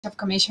of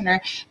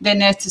Commissioner the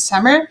next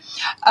summer.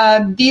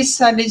 This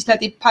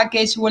legislative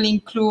package will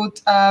include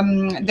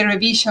the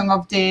revision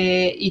of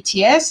the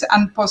ETS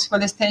and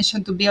possible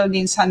extension to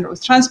buildings and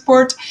road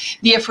transport,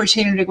 the effort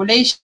sharing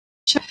regulation,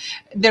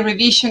 the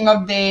revision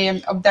of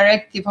the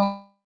Directive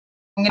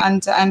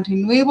and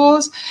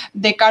renewables,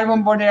 the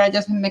carbon border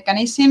adjustment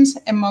mechanisms,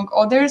 among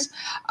others.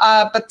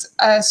 But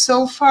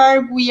so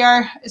far, we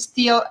are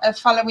still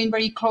following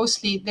very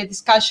closely the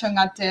discussion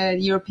at the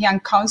European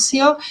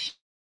Council.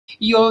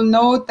 You'll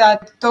know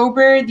that in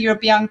October, the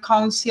European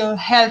Council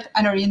held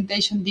an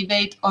orientation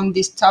debate on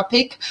this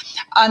topic,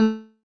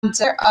 and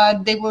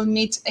they will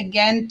meet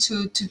again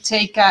to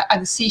take a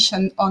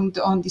decision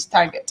on this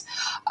target.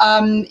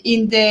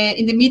 In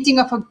the meeting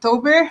of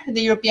October,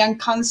 the European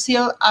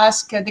Council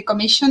asked the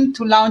Commission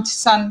to launch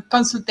some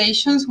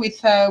consultations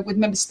with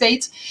member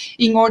states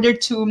in order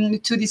to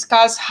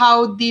discuss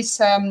how this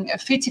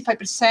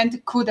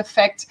 55% could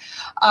affect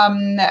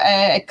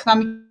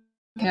economic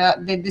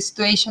the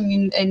situation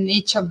in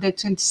each of the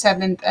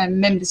 27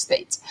 member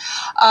states.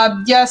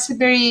 Just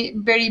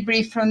very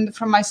brief from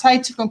my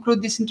side to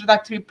conclude this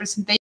introductory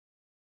presentation.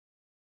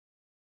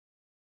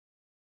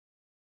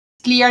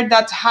 It's clear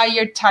that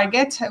higher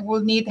targets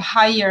will need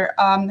higher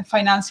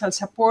financial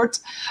support.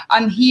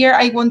 And here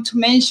I want to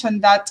mention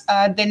that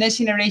the Next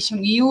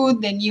Generation EU,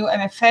 the new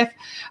MFF,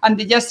 and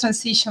the Just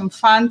Transition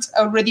Fund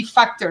already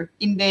factor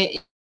in the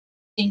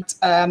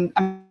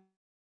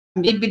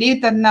I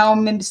believe that now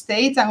member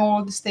states and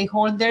all the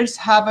stakeholders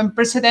have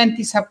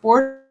unprecedented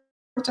support,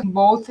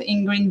 both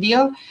in Green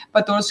Deal,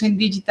 but also in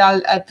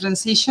digital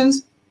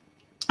transitions.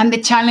 And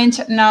the challenge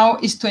now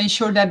is to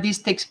ensure that this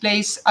takes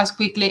place as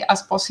quickly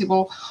as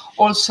possible,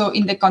 also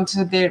in the context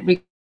of the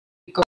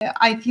recovery.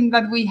 I think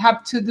that we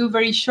have to do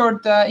very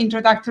short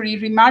introductory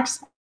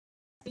remarks.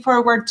 Look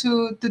forward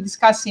to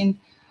discussing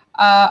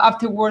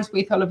afterwards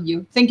with all of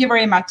you. Thank you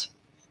very much.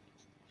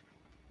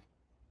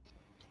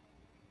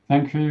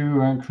 Thank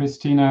you,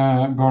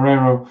 Cristina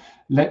Borrero.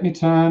 Let me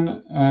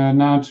turn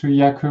now to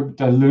Jakob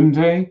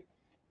Dalunde.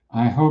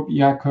 I hope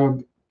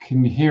Jakob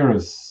can hear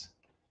us.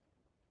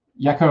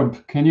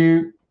 Jakob, can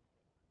you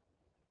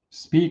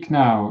speak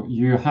now?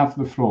 You have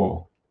the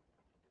floor.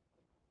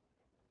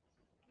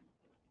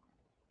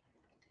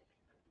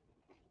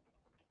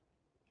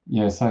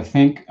 Yes, I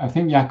think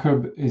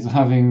Jakob is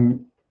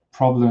having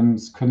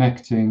problems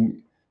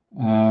connecting.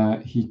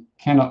 He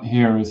cannot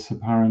hear us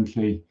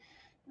apparently.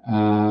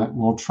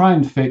 We'll try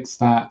and fix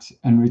that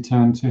and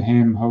return to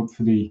him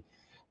hopefully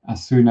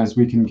as soon as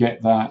we can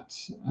get that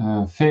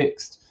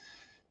fixed.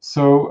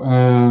 So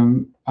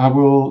I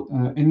will,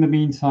 in the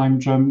meantime,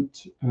 jump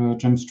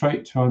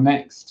straight to our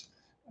next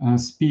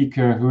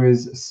speaker, who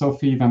is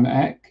Sophie van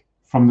Eck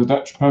from the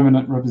Dutch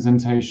Permanent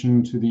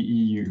Representation to the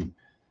EU.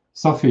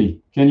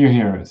 Sophie, can you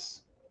hear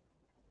us?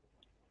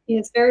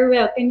 Yes, very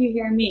well. Can you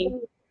hear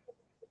me?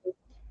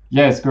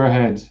 Yes, go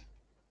ahead.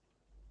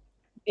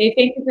 Okay,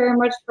 thank you very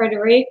much,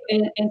 Frederick,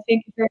 and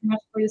thank you very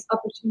much for this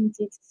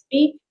opportunity to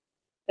speak.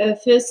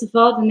 First of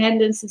all, the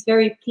Netherlands is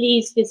very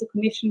pleased with the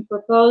Commission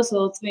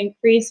proposal to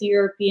increase the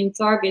European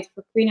target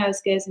for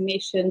greenhouse gas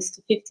emissions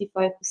to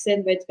 55%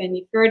 by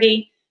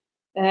 2030.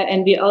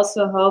 And we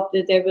also hope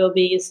that there will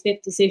be a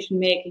swift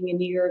decision-making in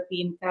the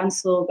European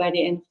Council by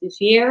the end of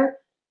this year.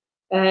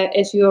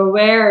 As you're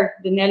aware,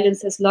 the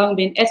Netherlands has long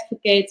been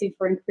advocating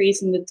for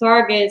increasing the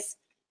targets,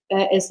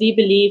 as we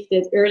believe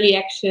that early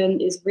action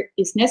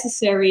is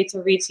necessary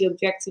to reach the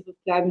objective of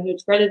climate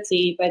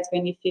neutrality by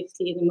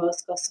 2050 in the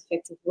most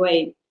cost-effective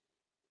way.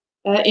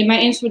 In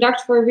my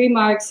introductory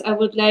remarks, I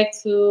would like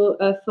to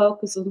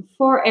focus on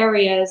 4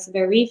 areas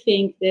where we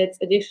think that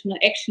additional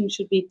action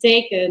should be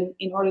taken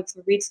in order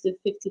to reach the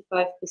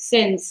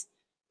 55%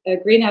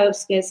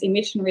 greenhouse gas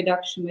emission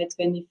reduction by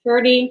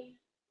 2030.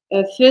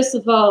 First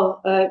of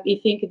all, we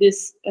think it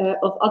is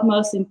of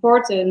utmost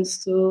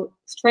importance to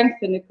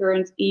strengthen the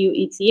current EU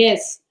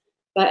ETS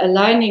by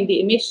aligning the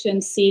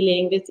emission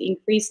ceiling with the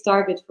increased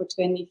target for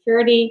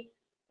 2030,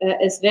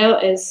 as well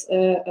as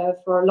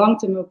for a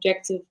long-term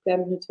objective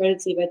climate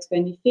neutrality by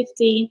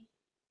 2050.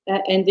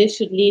 And this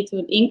should lead to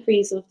an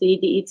increase of the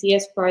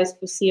ETS price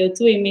for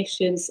CO2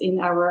 emissions in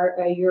our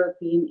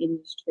European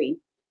industry.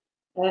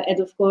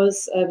 And of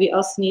course, we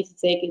also need to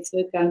take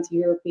into account the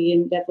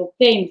European level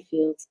playing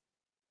field.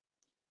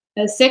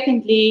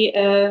 Secondly,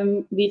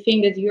 we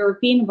think that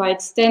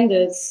European-wide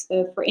standards,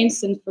 for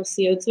instance, for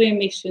CO2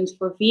 emissions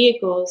for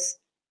vehicles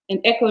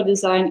and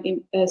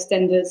eco-design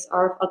standards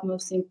are of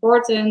utmost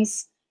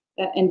importance,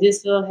 and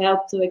this will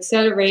help to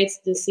accelerate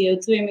the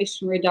CO2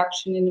 emission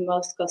reduction in the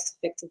most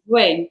cost-effective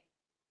way.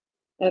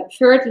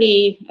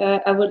 Thirdly,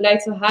 I would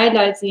like to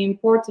highlight the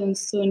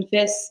importance to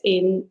invest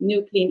in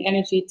new clean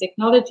energy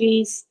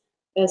technologies,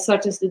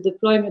 such as the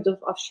deployment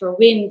of offshore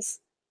wind,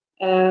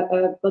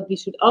 but we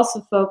should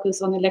also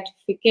focus on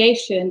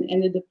electrification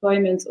and the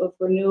deployment of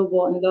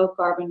renewable and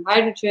low-carbon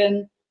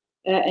hydrogen.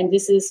 And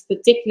this is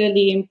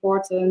particularly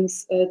important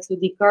to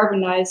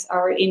decarbonize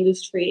our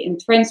industry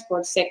and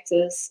transport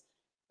sectors,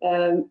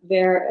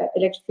 where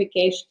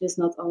electrification is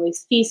not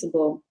always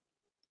feasible.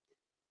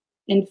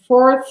 And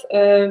fourth,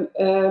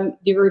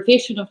 the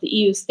revision of the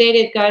EU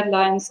stated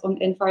guidelines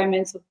on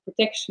environmental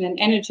protection and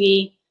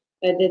energy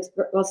that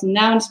was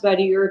announced by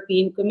the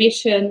European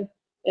Commission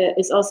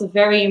is also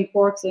very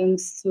important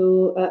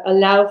to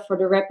allow for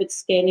the rapid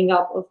scaling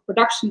up of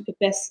production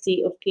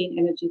capacity of clean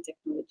energy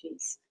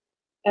technologies.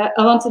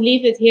 I want to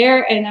leave it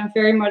here, and I'm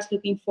very much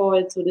looking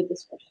forward to the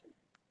discussion.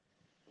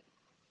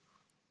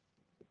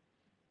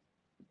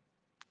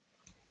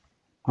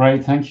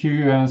 Great, thank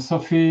you,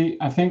 Sophie.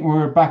 I think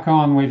we're back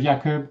on with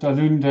Jakob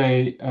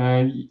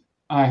Dalunde.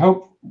 I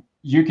hope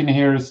you can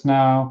hear us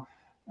now.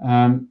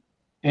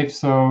 If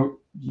so,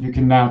 you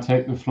can now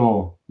take the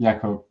floor,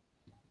 Jakob.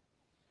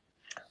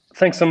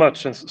 Thanks so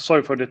much, and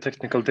sorry for the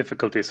technical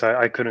difficulties.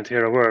 I couldn't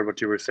hear a word what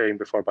you were saying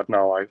before, but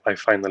now I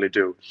finally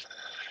do.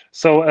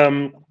 So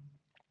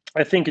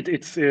I think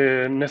it's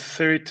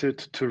necessary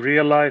to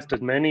realize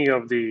that many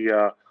of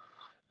the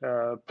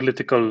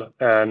political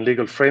and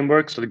legal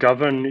frameworks that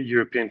govern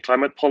European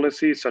climate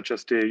policy, such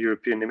as the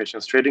European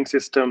Emissions Trading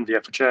System, the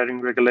effort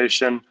sharing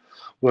regulation,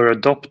 were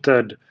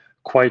adopted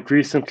quite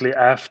recently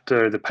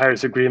after the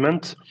Paris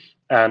Agreement,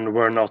 and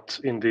were not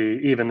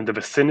even in the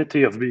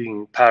vicinity of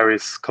being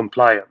Paris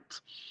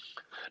compliant.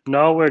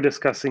 Now we're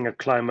discussing a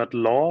climate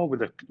law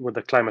with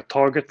a climate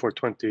target for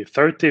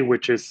 2030,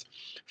 which is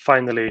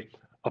finally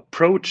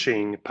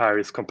approaching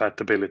Paris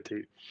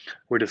compatibility.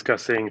 We're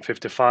discussing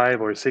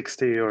 55 or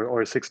 60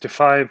 or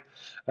 65,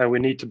 and we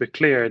need to be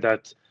clear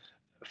that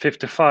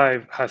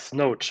 55 has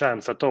no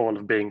chance at all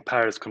of being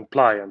Paris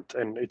compliant,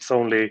 and it's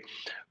only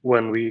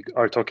when we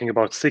are talking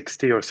about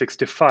 60 or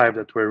 65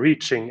 that we're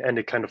reaching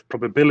any kind of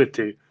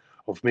probability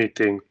of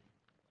meeting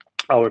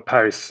our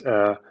Paris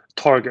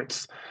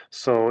targets.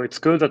 So it's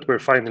good that we're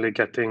finally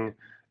getting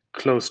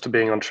close to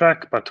being on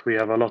track, but we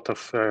have a lot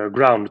of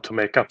ground to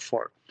make up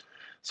for.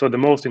 So the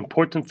most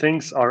important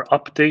things are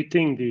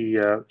updating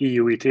the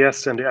EU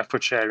ETS and the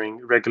effort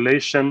sharing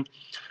regulation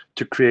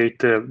to create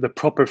the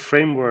proper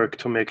framework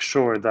to make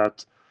sure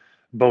that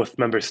both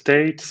member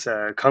states,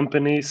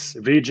 companies,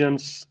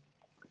 regions,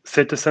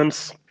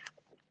 citizens,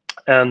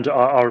 and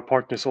our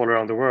partners all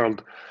around the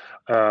world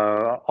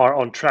are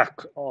on track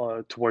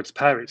towards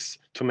Paris,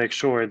 to make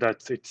sure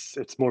that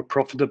it's more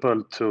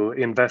profitable to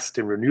invest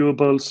in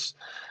renewables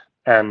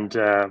and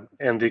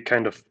the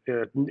kind of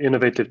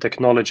innovative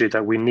technology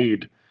that we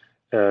need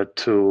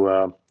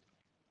to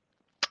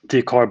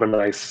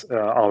decarbonize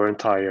our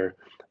entire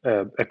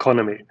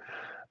economy.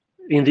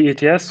 In the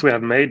ETS, we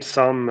have made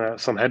some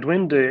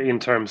headwind in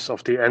terms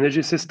of the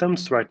energy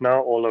systems right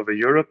now all over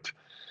Europe.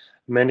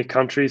 Many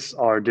countries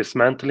are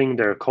dismantling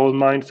their coal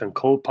mines and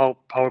coal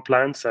power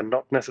plants, and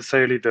not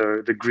necessarily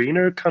the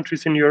greener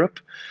countries in Europe,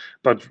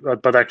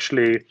 but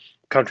actually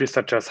countries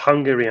such as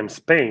Hungary and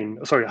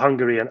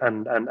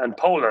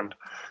Poland,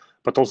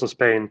 but also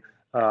Spain,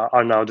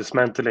 are now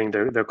dismantling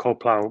their coal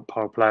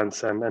power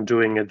plants and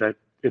doing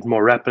it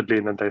more rapidly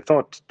than they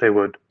thought they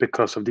would,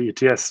 because of the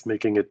ETS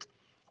making it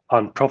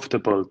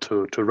unprofitable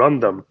to run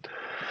them.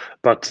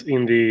 But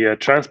in the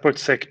transport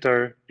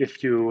sector,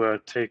 if you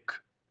take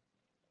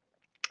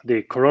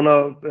the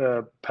corona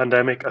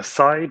pandemic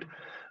aside,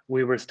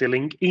 we were still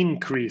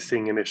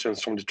increasing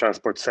emissions from the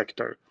transport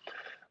sector.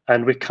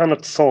 And we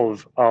cannot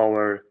solve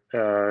our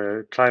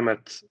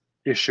climate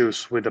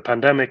issues with the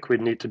pandemic. We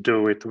need to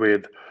do it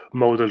with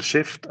modal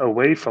shift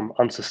away from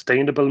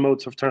unsustainable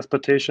modes of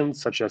transportation,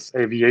 such as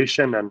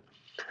aviation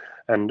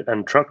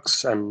and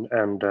trucks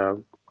and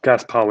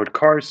gas-powered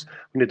cars.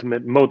 We need to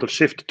make modal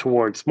shift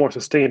towards more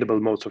sustainable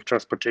modes of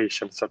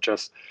transportation, such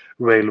as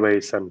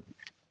railways, and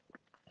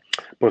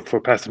both for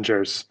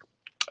passengers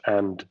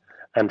and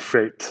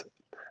freight.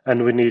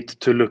 And we need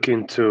to look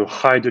into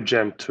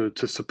hydrogen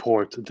to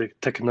support the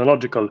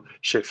technological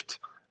shift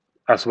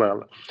as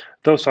well.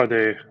 Those are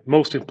the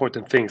most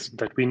important things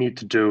that we need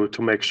to do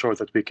to make sure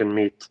that we can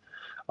meet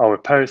our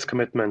Paris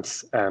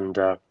commitments and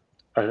a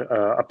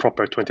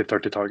proper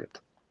 2030 target.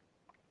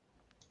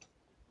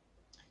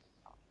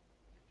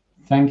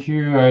 Thank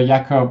you,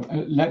 Jakob.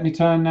 Let me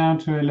turn now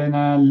to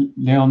Elena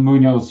Leon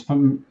Munoz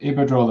from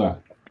Iberdrola.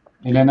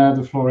 Elena,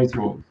 the floor is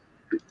yours.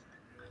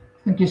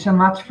 Thank you so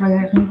much,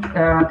 Frederick.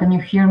 Can you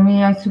hear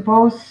me, I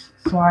suppose?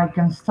 So I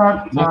can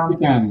start. Yes, we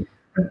can.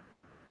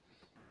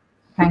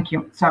 Thank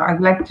you. So I'd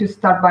like to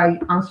start by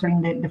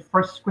answering the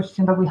first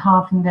question that we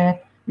have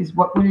is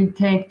what will it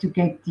take to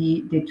get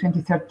the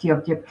 2030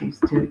 objectives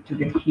to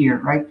get here,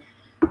 right?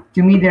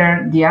 To me,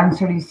 the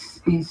answer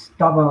is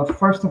double.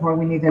 First of all,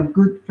 we need a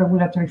good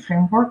regulatory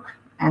framework,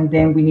 and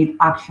then we need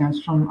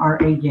actions from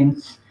our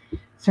agents.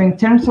 So in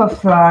terms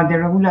of the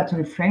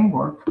regulatory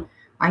framework,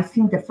 I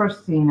think the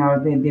first thing, or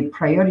the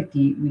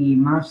priority we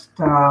must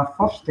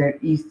foster,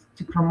 is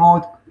to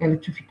promote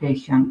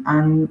electrification,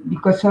 and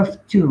because of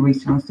two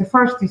reasons. The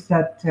first is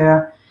that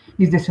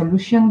is the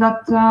solution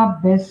that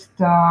best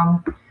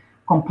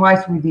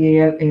complies with the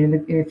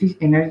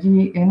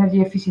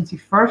energy efficiency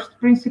first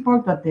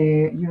principle that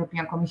the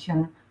European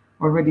Commission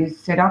already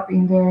set up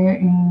in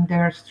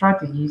their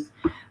strategies,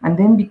 and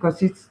then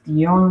because it's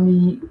the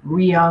only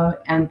real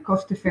and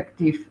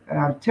cost-effective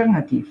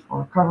alternative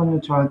or carbon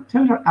neutral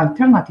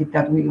alternative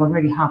that we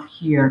already have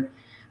here.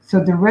 So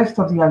the rest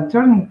of the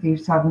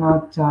alternatives are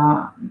not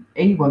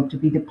able to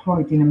be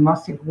deployed in a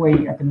massive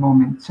way at the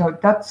moment. So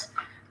that's,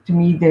 to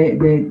me,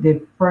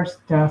 the first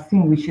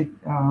thing we should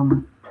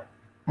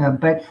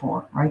bet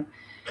for, right?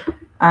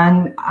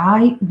 And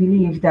I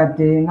believe that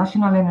the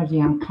national energy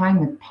and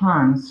climate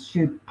plans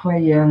should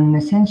play an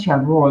essential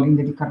role in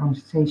the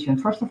decarbonization.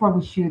 First of all,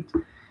 we should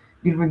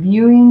be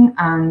reviewing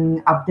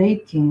and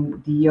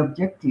updating the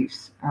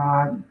objectives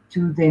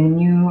to the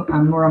new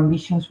and more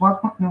ambitious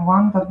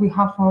one that we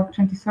have for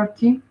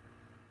 2030.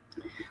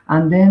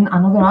 And then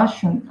another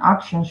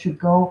action should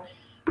go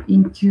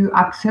into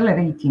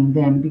accelerating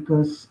them,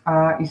 because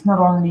it's not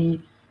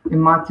only a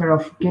matter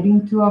of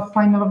getting to a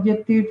final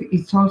objective,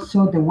 it's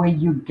also the way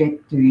you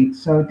get to it.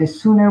 So the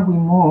sooner we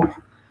move,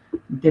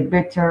 the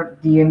better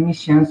the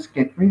emissions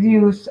get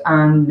reduced,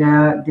 and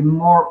the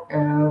more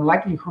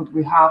likelihood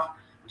we have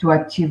to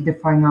achieve the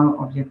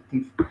final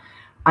objective.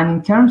 And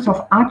in terms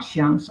of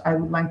actions, I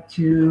would like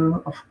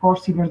to, of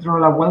course,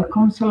 Iberdrola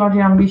welcomes a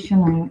larger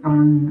ambition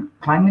on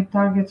climate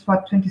targets by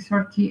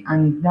 2030.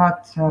 And in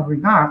that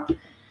regard,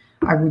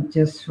 I would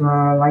just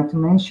like to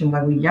mention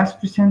that we just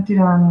presented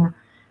on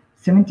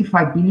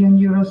 75 billion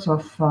euros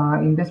of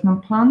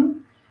investment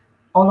plan,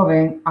 all of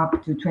it up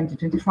to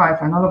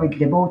 2025, and all of it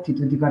devoted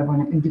to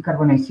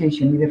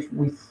decarbonization, either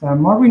with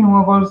more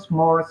renewables,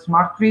 more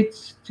smart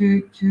grids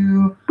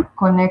to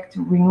connect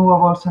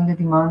renewables and the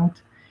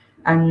demand,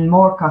 and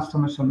more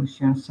customer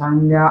solutions.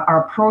 And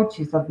our approach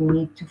is that we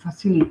need to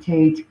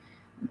facilitate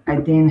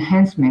the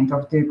enhancement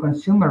of the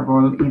consumer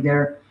role,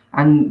 either,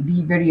 and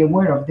be very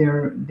aware of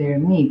their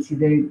needs.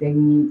 Either they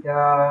need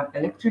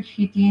electric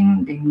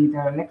heating, they need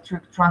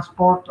electric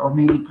transport, or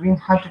maybe green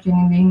hydrogen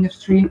in the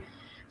industry,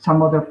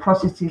 some other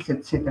processes,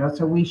 etc.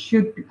 So we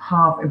should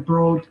have a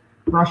broad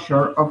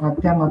brochure of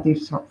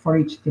alternatives for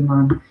each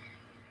demand.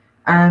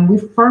 And we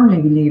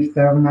firmly believe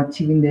that in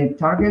achieving the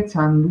targets,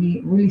 and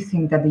we really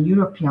think that the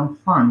European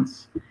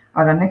funds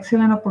are an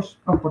excellent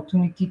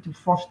opportunity to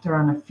foster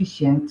an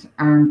efficient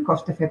and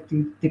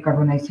cost-effective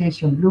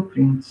decarbonization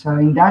blueprint. So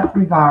in that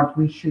regard,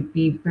 we should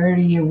be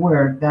very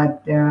aware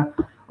that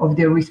of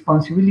the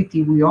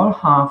responsibility we all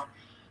have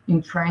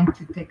in trying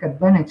to take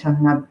advantage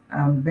and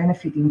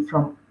benefiting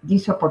from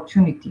this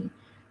opportunity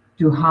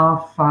to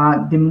have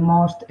the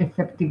most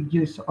effective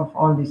use of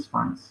all these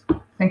funds.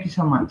 Thank you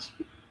so much.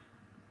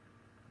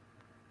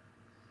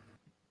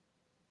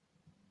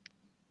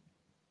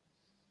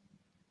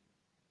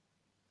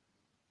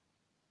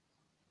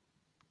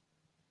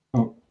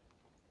 Oh,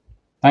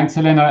 thanks,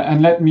 Elena.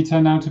 And let me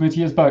turn now to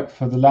Matthias Buck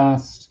for the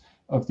last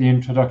of the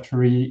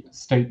introductory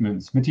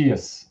statements.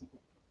 Matthias.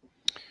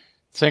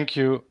 Thank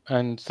you,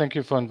 and thank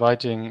you for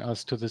inviting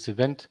us to this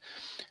event.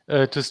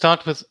 To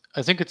start with,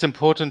 I think it's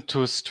important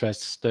to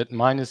stress that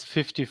minus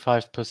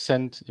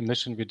 55%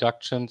 emission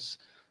reductions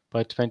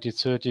by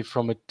 2030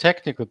 from a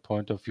technical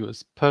point of view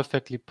is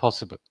perfectly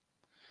possible.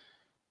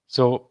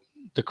 So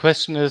the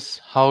question is,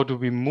 how do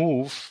we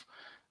move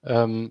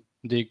the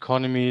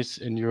economies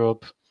in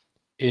Europe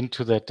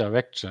into that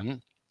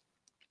direction?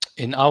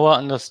 In our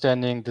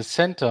understanding, the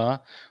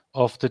center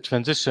of the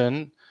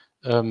transition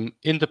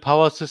in the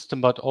power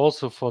system, but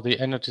also for the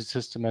energy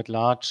system at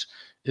large,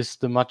 is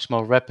the much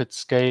more rapid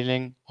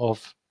scaling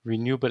of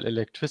renewable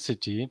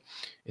electricity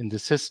in the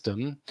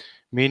system,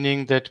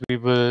 meaning that we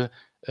will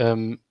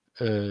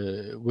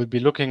be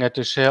looking at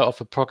a share of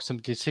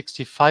approximately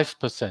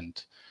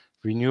 65%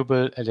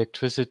 renewable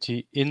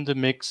electricity in the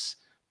mix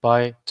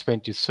by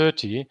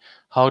 2030.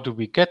 How do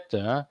we get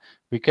there?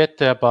 We get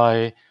there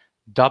by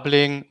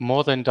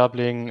more than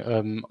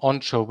doubling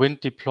onshore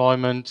wind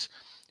deployment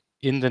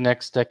in the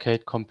next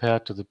decade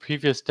compared to the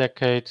previous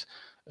decade,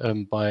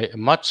 by a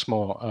much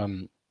more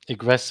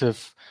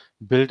aggressive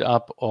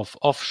build-up of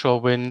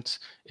offshore wind.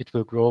 It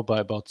will grow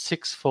by about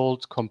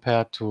 6-fold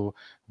compared to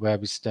where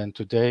we stand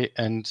today,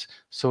 and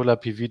solar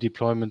PV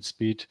deployment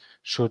speed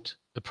should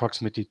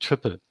approximately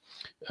triple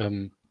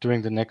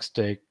during the next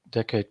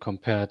decade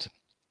compared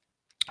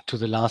to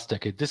the last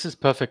decade. This is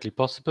perfectly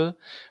possible,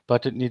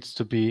 but it needs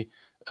to be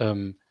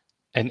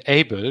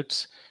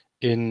enabled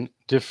in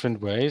different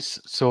ways.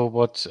 So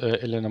what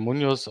Elena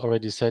Munoz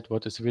already said,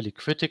 what is really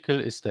critical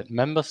is that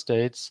member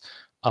states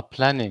are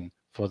planning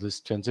for this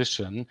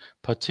transition,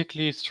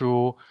 particularly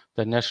through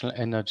the national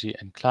energy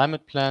and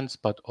climate plans,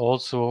 but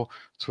also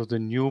through the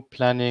new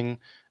planning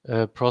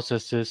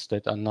processes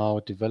that are now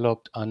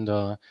developed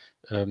under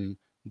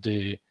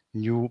the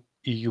new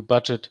EU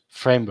budget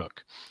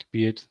framework,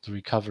 be it the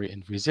recovery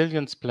and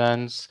resilience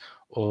plans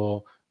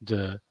or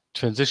the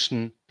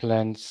transition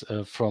plans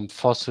from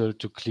fossil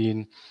to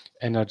clean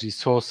energy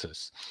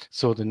sources.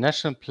 So the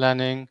national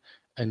planning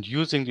and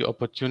using the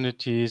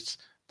opportunities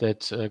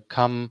that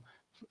come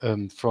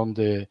from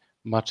the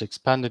much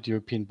expanded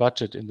European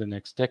budget in the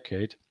next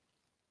decade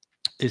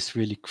is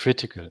really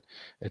critical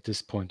at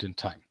this point in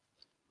time.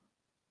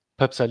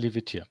 Perhaps I leave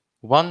it here.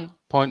 One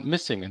point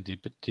missing in the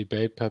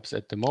debate, perhaps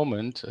at the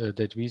moment,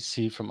 that we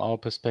see from our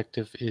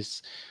perspective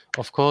is,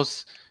 of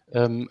course,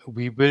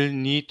 we will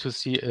need to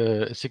see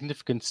a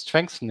significant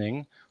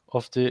strengthening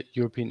of the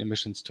European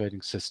emissions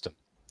trading system.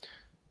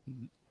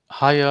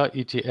 Higher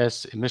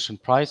ETS emission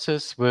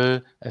prices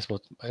will, as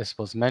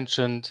was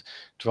mentioned,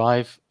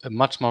 drive a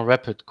much more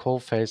rapid coal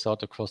phase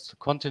out across the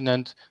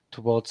continent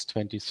towards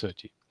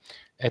 2030.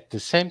 At the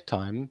same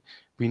time,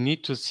 we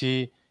need to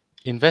see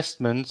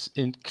investments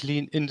in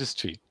clean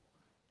industry,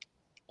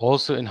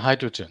 also in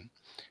hydrogen,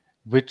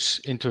 which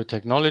into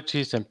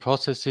technologies and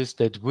processes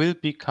that will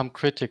become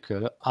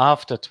critical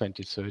after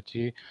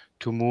 2030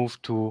 to move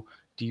to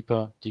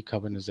deeper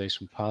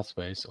decarbonization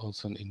pathways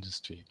also in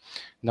industry.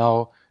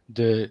 Now,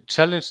 the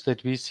challenge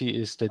that we see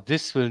is that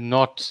this will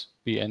not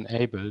be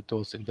enabled,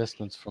 those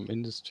investments from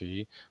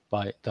industry,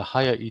 by the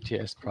higher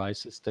ETS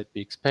prices that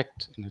we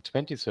expect in a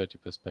 2030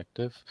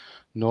 perspective,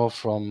 nor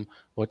from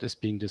what is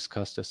being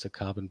discussed as a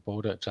carbon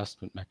border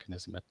adjustment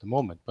mechanism at the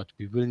moment. But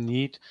we will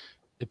need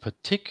a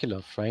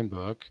particular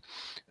framework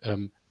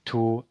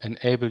to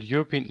enable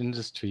European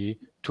industry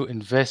to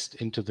invest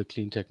into the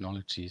clean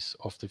technologies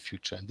of the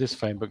future. And this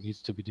framework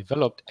needs to be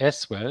developed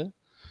as well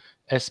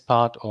as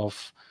part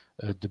of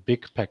the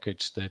big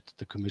package that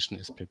the Commission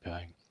is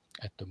preparing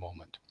at the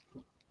moment.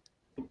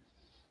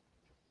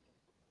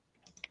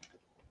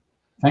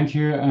 Thank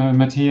you,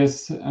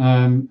 Matthias.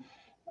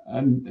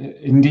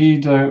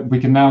 Indeed, we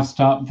can now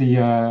start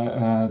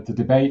the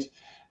debate.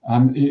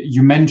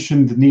 You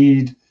mentioned the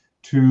need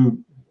to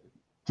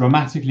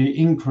dramatically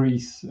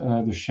increase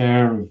the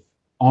share of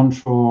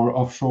onshore,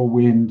 offshore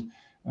wind.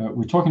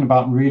 We're talking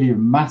about really a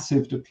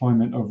massive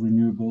deployment of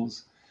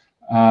renewables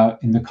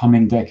in the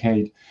coming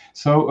decade.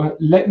 So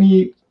let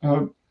me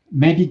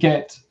maybe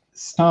get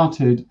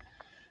started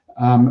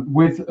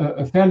with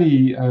a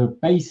fairly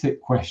basic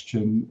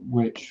question,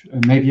 which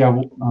maybe I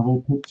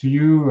will put to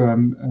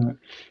you,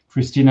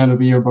 Cristina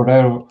Lobillo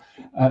Borrero.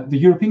 The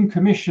European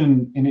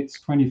Commission, in its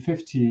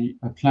 2050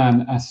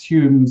 plan,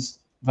 assumes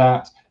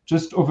that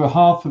just over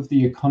half of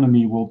the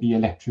economy will be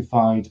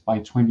electrified by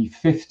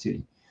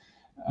 2050.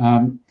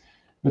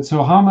 But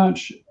so how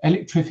much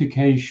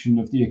electrification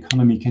of the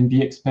economy can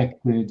be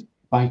expected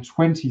by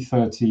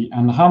 2030,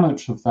 and how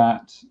much of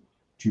that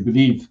do you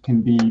believe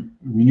can be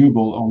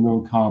renewable or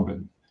low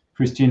carbon?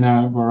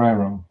 Cristina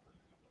Borrero.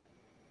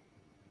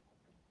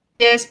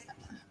 Yes.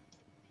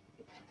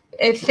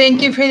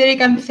 Thank you,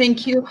 Frederick, and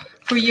thank you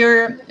for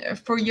your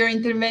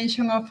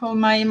intervention of all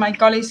my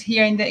colleagues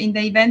here in the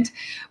event.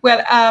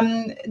 Well,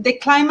 the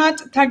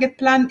climate target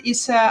plan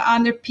is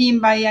underpinned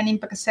by an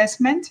impact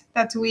assessment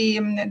that we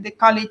the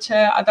college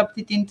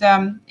adopted in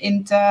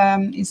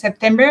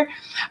September,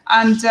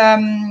 and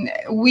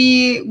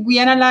we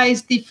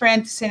analyze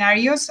different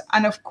scenarios,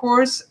 and of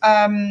course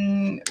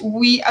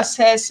we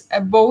assess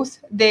both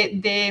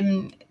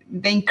the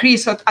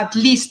increase of at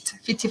least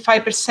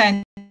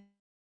 55%.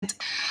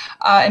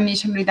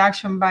 Emission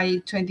reduction by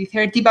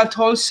 2030, but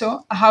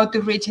also how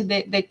to reach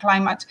the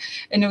climate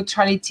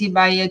neutrality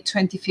by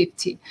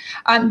 2050.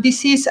 And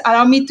this is,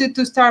 allow me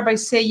to start by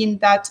saying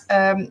that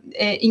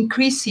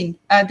increasing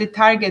the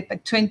target by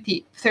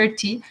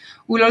 2030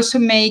 will also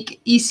make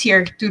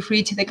easier to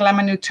reach the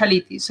climate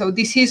neutrality. So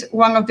this is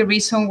one of the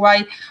reasons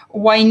why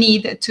we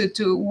need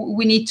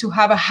to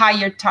have a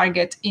higher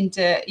target in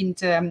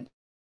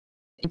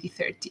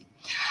 2030.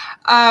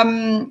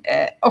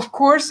 Of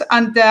course,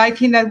 and I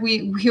think that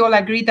we all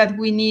agree that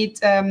we need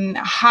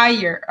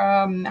higher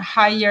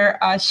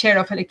share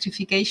of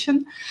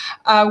electrification.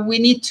 We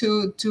need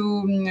to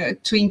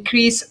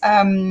increase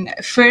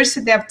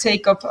first the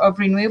uptake of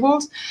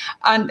renewables,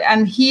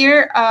 and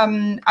here,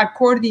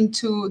 according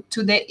to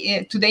the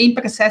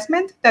impact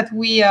assessment that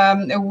we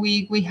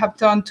have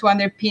done to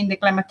underpin the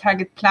climate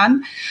target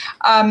plan,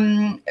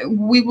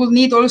 we will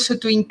need also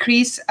to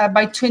increase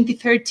by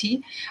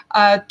 2030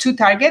 two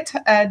targets.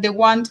 The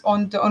one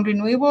on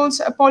renewables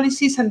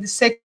policies, and the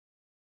second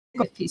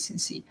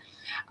efficiency.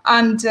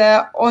 And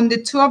on the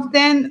two of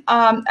them,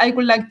 I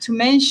would like to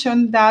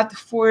mention that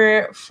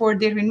for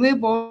the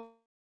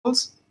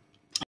renewables,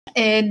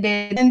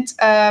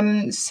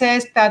 the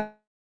says that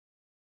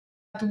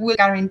will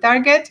current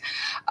target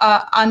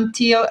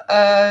until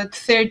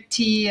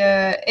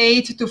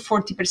 38 to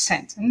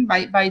 40%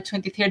 by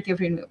 2030 of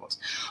renewables.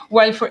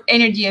 While for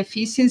energy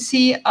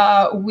efficiency,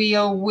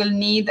 we'll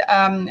need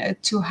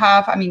to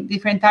have,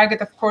 different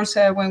target, of course,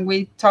 when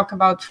we talk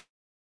about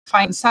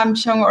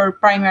consumption or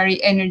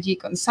primary energy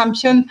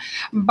consumption,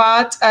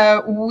 but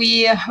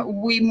we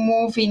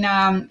move in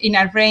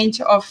a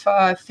range of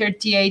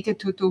 38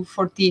 to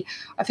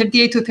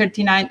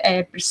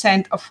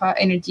 39% of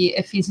energy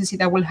efficiency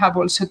that will have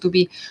also to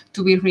be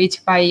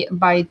reached by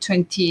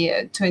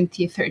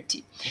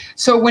 2030.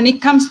 So when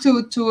it comes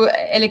to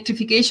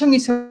electrification,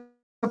 is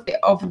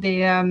of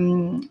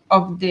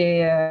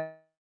the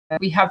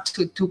we have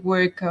to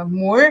work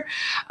more,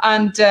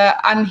 and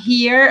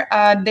here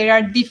there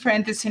are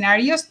different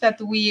scenarios that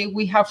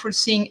we have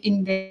foreseen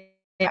in the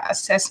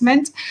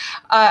assessment.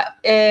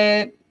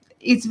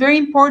 it's very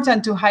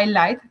important to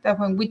highlight that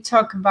when we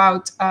talk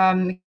about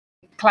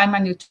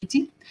climate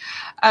neutrality,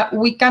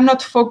 we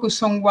cannot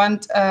focus on one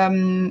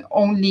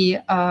only.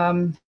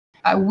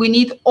 We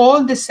need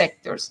all the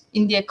sectors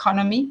in the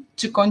economy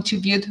to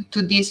contribute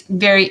to this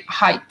very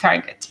high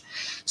target.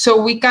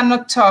 So we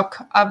cannot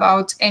talk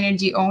about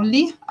energy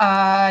only.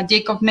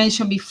 Jacob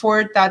mentioned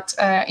before that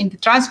in the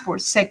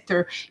transport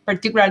sector,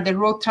 particularly the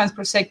road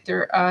transport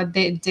sector,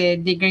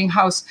 the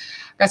greenhouse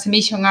gas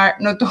emissions are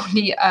not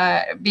only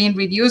being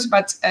reduced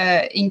but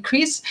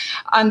increased,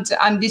 and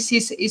this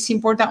is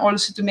important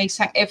also to make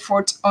some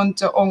effort on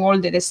all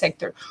the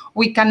sector.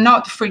 We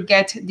cannot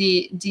forget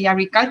the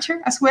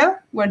agriculture as well,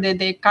 where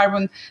the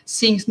carbon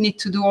sinks need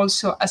to do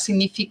also a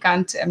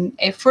significant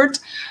effort.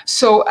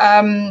 So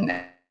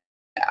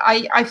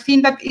I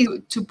think that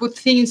to put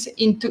things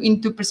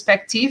into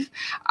perspective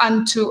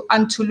and to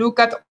look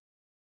at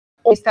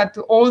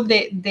all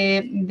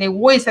the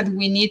ways that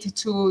we need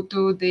to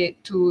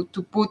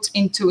put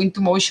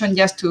into motion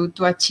just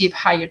to achieve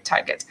higher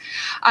targets.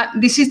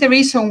 This is the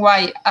reason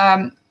why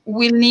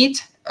we'll need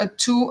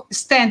to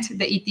extend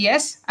the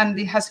ETS, and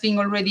it has been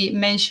already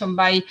mentioned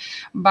by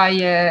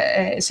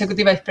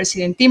Executive Vice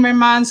President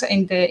Timmermans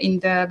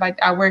by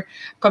our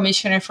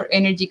Commissioner for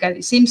Energy,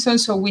 Gary Simpson.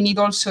 So we need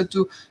also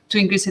to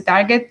increase the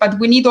target, but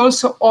we need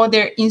also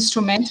other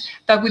instruments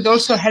that would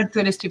also help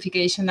to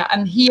electrification.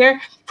 And here,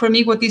 for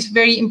me, what is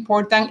very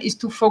important is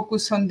to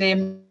focus on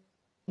the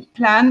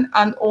plan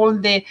and all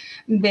the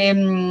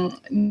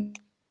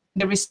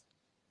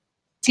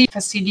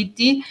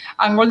facility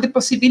and all the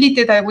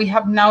possibility that we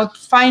have now to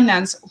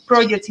finance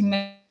projects in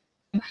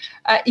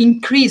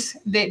increase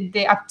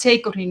the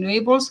uptake of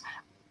renewables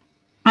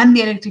and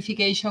the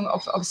electrification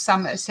of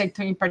some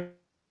sector, in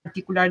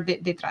particular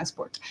the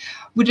transport.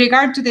 With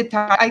regard to the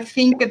target, I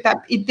think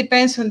that it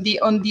depends on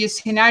the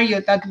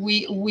scenario that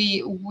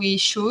we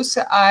choose.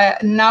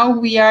 Now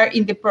we are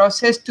in the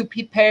process to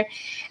prepare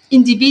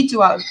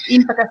individual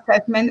impact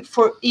assessment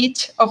for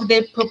each of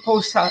the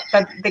proposals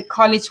that the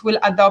college will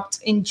adopt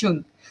in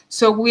June.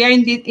 So we are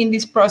in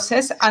this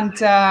process, and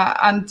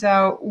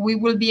we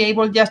will be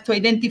able just to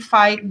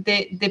identify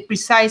the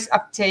precise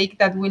uptake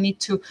that we need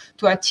to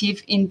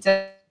achieve in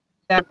the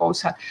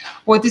proposal.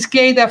 What is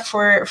clear that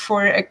for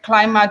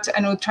climate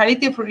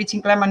neutrality, for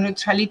reaching climate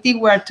neutrality,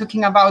 we are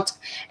talking about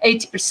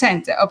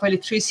 80% of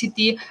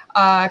electricity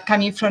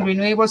coming from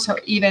renewables, or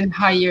even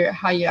higher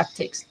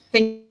uptakes.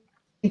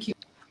 Thank you.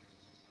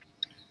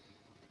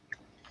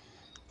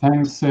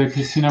 Thanks,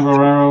 Cristina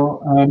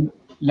Borrero.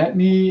 Let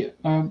me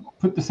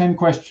put the same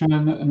question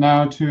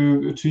now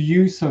to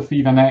you,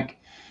 Sophie van Eck.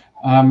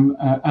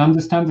 I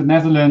understand the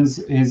Netherlands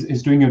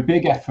is doing a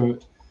big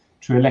effort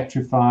to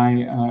electrify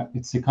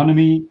its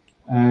economy.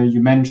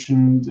 You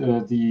mentioned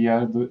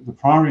the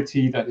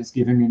priority that is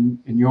given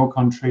in your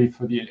country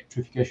for the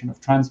electrification of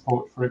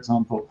transport, for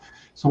example.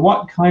 So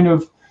what kind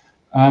of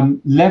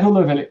level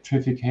of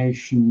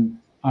electrification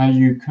are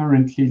you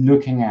currently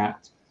looking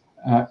at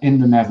in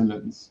the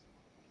Netherlands?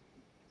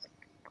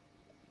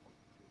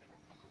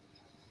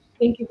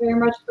 Thank you very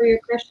much for your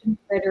question,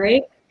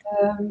 Frederick.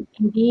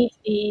 Indeed,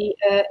 we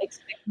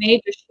expect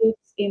major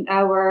shifts in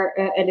our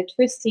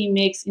electricity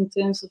mix in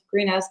terms of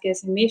greenhouse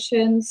gas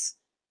emissions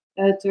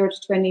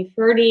towards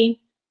 2030.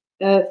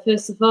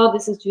 First of all,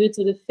 this is due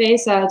to the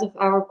phase out of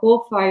our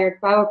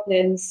coal-fired power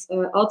plants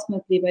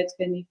ultimately by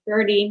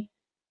 2030.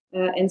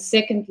 And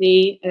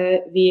secondly,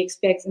 we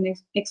expect an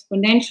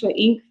exponential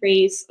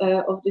increase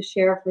of the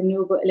share of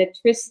renewable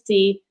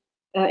electricity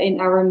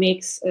in our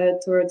mix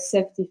towards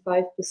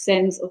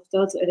 75% of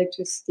total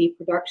electricity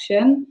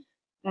production.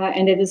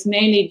 And it is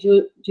mainly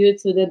due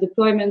to the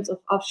deployment of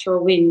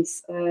offshore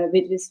winds,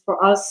 which is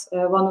for us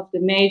one of the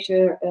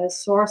major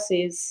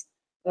sources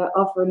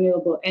of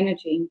renewable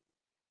energy.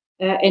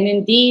 And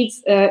indeed,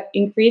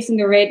 increasing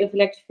the rate of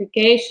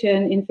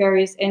electrification in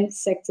various end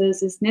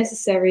sectors is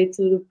necessary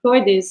to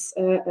deploy this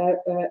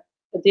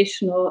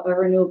additional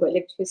renewable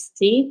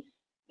electricity.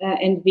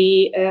 And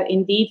we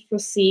indeed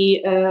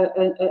foresee a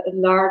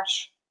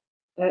large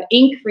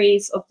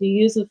increase of the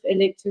use of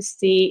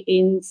electricity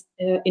in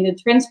the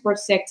transport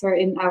sector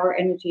in our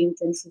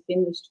energy-intensive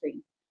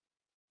industry.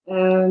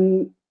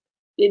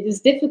 It is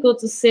difficult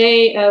to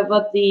say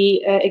what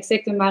the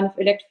exact amount of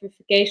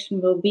electrification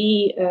will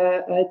be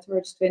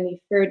towards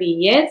 2030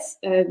 yet.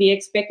 We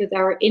expect that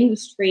our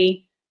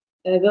industry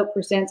will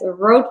present a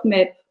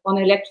roadmap on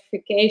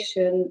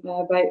electrification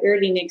by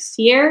early next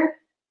year,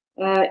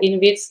 in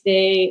which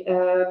they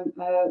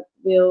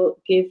will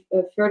give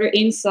further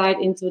insight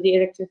into the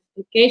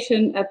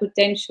electrification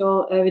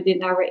potential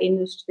within our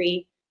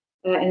industry.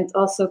 And it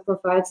also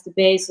provides the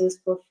basis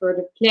for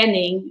further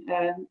planning,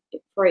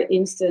 for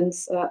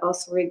instance,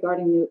 also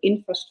regarding new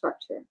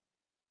infrastructure.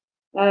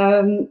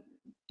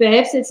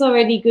 Perhaps it's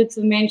already good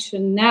to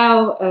mention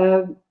now,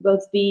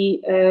 but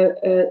we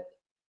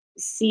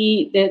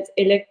see that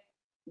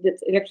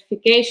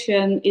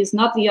electrification is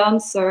not the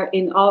answer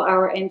in all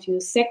our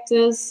end-use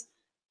sectors.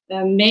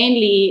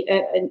 Mainly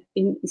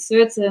in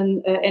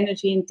certain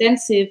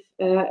energy-intensive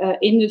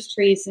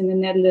industries in the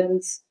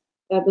Netherlands,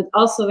 but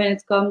also when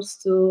it comes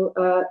to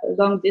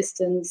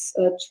long-distance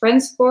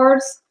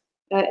transports,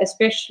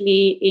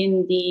 especially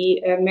in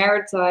the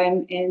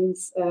maritime and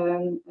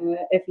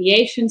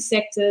aviation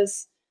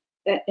sectors.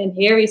 And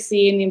here we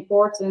see an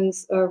important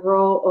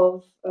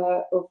role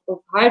of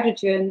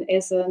hydrogen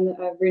as a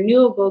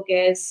renewable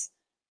gas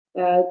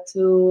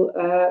to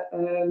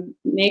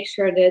make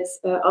sure that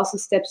also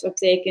steps are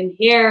taken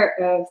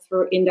here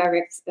through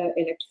indirect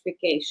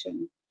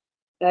electrification.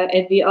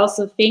 And we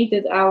also think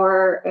that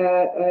our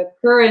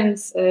current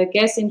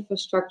gas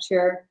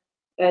infrastructure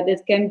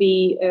that can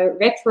be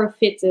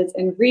retrofitted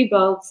and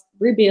rebuilt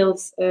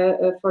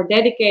for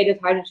dedicated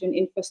hydrogen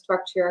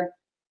infrastructure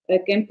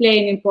can play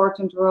an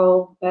important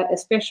role,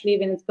 especially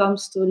when it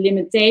comes to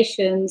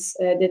limitations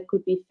that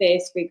could be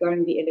faced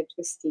regarding the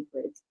electricity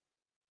grid.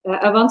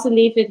 I want to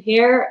leave it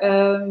here,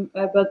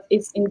 but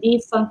it's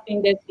indeed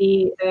something that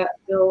we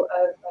will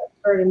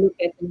further look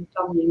at in the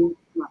coming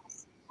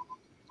months.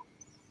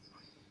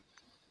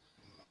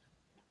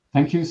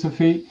 Thank you,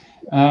 Sophie.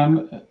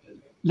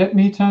 Let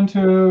me turn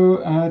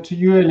to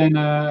you,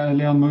 Elena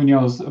Leon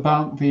Munoz,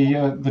 about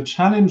the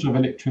challenge of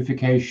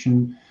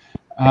electrification,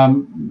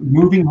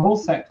 moving whole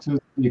sectors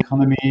of the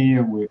economy.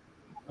 With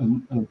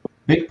a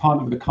big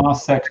part of the car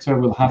sector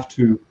will have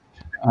to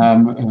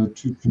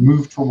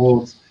move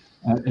towards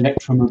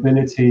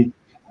electromobility.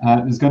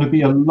 There's going to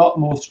be a lot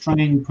more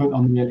strain put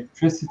on the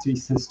electricity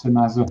system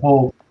as a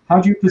whole.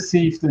 How do you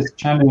perceive this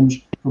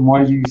challenge from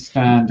where you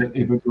stand at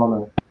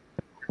Iberdrola?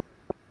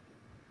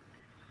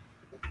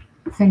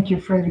 Thank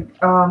you, Frederick.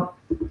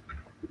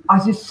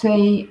 As you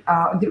say,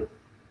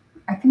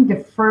 I think the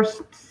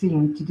first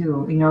thing to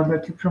do in order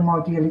to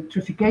promote the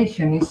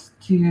electrification is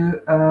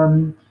to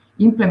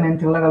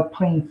implement a level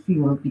playing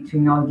field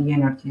between all the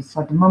energies.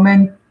 At the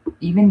moment,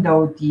 even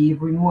though the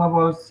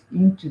renewables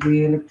into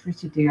the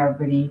electricity are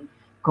very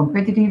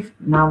competitive,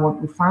 now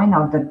what we find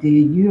out that the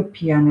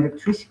European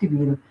electricity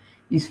bill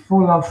is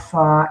full of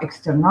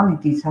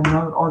externalities and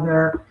all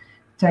other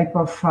type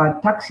of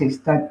taxes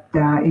that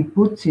it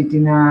puts it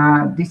in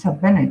a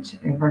disadvantage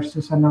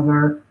versus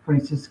another, for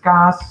instance,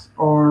 gas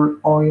or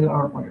oil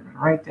or whatever,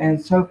 right?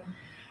 And so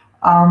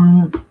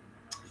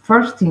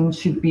first thing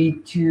should be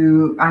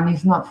to, and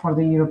it's not for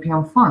the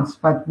European funds,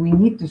 but we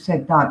need to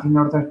set that in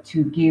order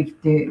to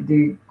give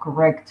the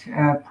correct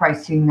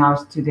price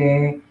signals to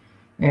the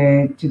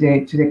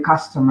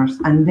customers.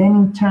 And then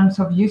in terms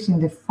of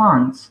using the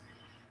funds,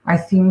 I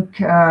think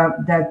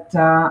that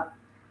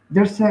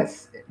there's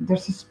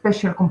a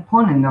special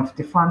component of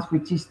the funds,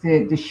 which is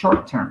the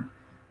short term,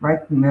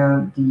 right?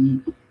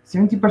 The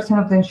 70%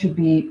 of them should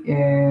be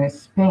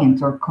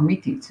spent or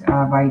committed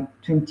by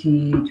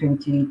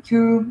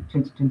 2022,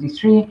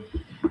 2023.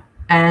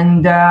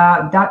 And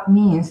that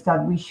means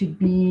that we should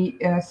be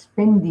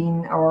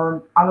spending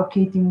or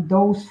allocating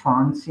those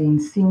funds in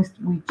things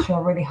which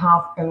already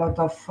have a lot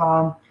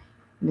of,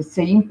 let's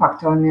say,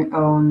 impact on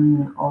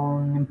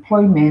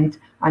employment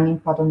and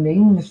impact on the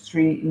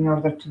industry in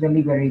order to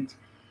deliver it.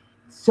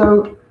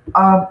 So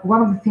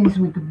one of the things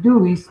we could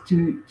do is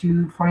to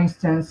for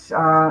instance,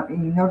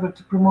 in order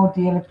to promote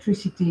the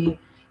electricity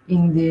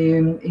in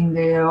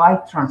the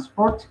light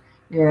transport,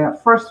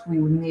 first we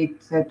would need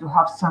to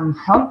have some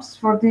helps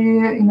for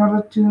in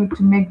order to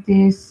make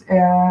this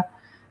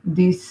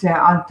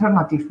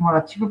alternative more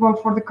achievable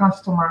for the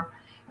customer,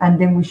 and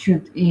then we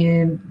should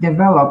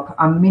develop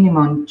a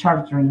minimum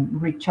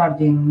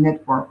recharging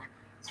network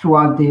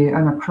throughout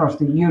and across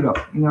the Europe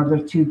in order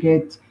to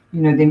get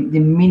the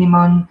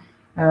minimum.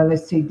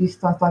 Let's say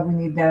distance that we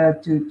need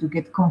to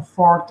get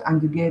comfort and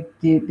to get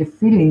the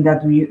feeling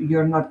that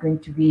you're not going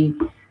to be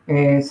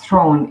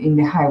thrown in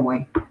the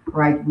highway,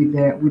 right, with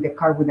the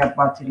car with a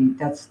battery.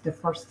 That's the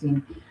first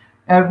thing.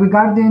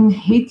 Regarding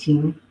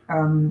heating,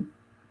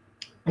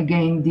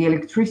 again, the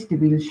electricity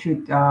bill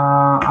should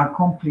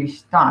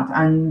accomplish that,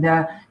 and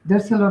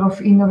there's a lot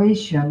of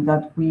innovation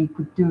that we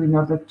could do in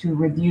order to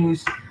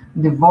reduce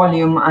the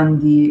volume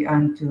and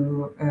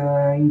to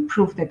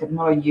improve the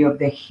technology of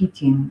the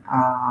heating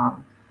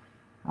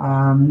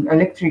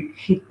electric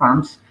heat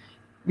pumps,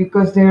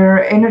 because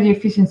their energy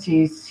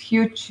efficiency is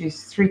huge.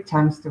 It's 3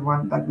 times the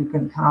one that we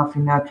can have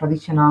in a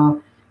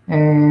traditional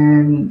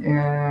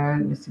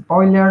let's say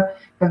boiler.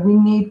 But we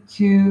need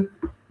to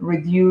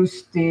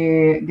reduce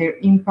their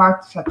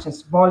impact, such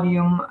as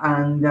volume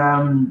and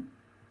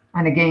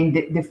again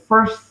the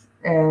first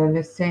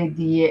let's say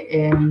the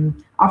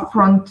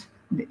upfront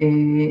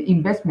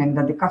investment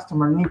that the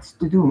customer needs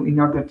to do in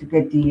order to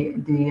get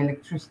the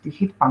electricity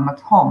heat pump at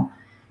home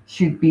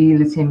should be,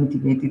 let's say,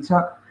 mitigated.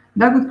 So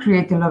that would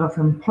create a lot of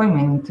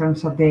employment in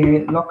terms of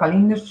the local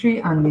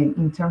industry and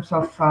in terms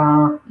of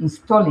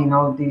installing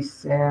all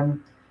these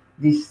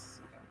we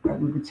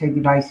would say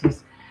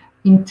devices.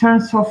 In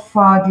terms of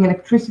the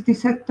electricity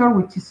sector,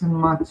 which is a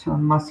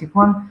massive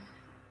one,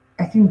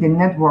 I think the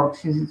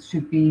networks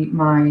should be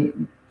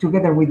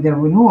together with the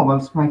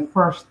renewables, my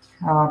first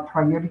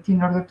priority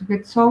in order to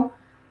get so.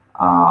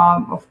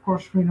 Of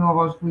course,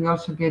 renewables, we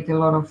also get a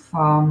lot of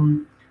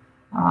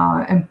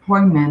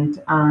employment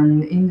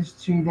and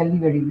industry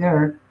delivery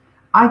there.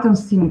 I don't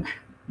think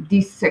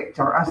this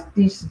sector, as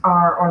these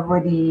are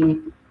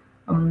already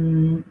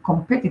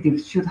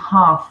competitive, should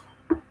have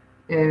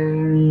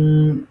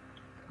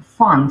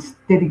funds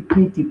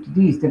dedicated to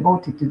this,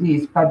 devoted to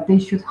this, but they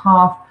should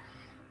have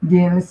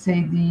the, let's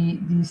say,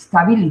 the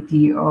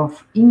stability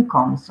of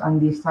incomes and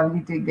the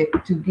stability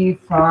to give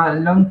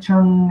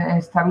long-term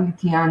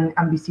stability and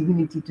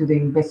visibility to the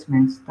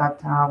investments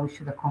that we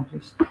should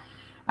accomplish.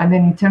 And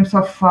then in terms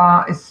of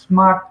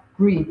smart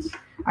grids,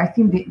 I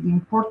think the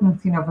important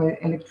thing of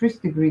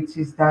electricity grids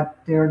is that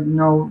there are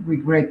no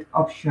regret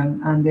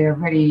option, and they're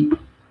very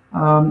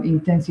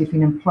intensive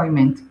in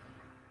employment.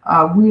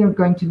 We are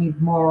going to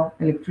need more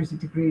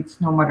electricity grids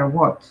no matter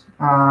what.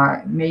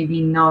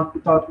 Maybe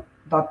not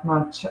that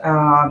much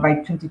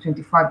by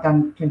 2025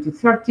 than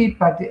 2030,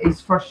 but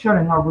it's for sure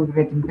a no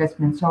regret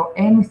investment. So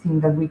anything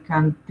that we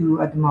can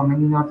do at the moment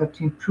in order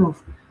to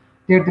improve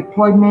their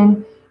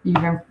deployment,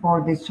 even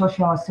for the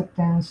social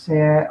acceptance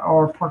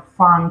or for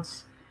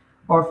funds,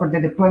 or for the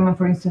deployment,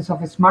 for instance,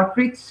 of smart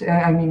grids,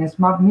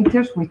 smart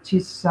meters, which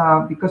is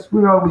because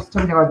we're always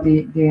talking about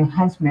the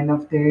enhancement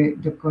of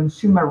the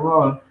consumer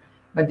role.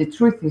 But the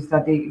truth is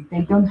that they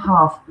don't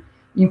have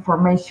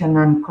information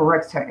and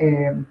correct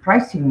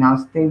price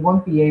signals. They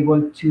won't be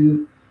able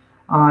to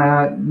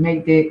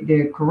make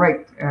the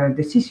correct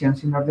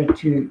decisions in order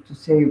to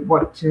say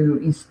what to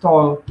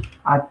install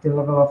at the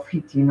level of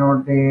heating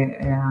or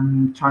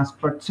the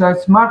transport. So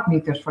smart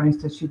meters, for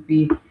instance, should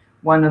be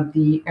one of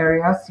the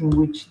areas in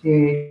which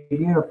the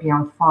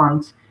European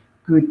funds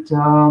could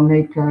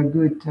make a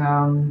good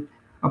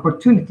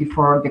opportunity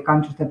for the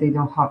countries that they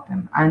don't have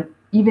them. And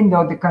even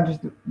though the countries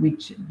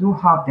which do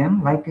have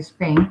them, like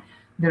Spain,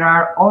 there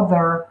are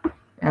other,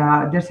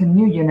 there's a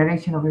new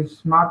generation of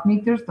smart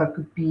meters that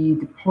could be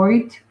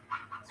deployed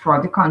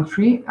throughout the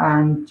country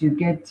and to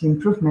get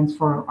improvements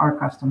for our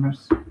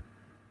customers.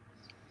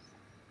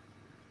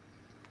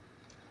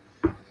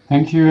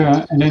 Thank you,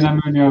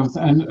 Elena Munoz.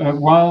 And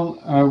while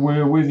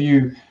we're with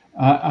you,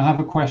 I have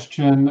a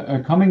question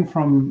coming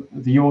from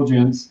the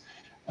audience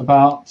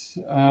about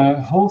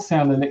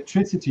wholesale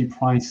electricity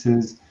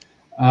prices.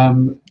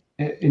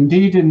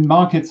 Indeed, in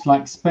markets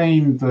like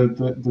Spain,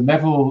 the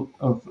level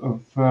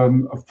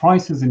of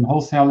prices in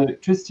wholesale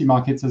electricity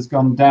markets has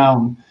gone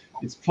down.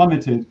 It's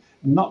plummeted,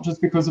 not just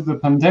because of the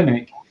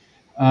pandemic,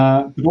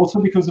 but also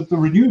because of the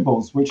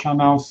renewables, which are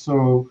now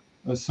so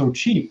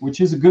cheap, which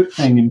is a good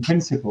thing in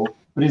principle,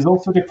 but is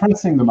also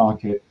depressing the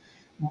market.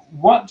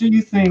 What do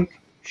you think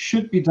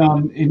should be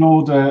done in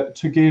order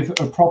to give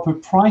a proper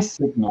price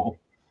signal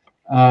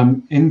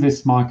in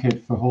this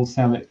market for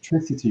wholesale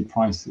electricity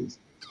prices?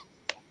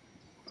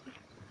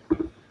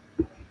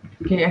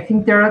 Okay, I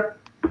think there are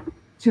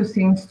two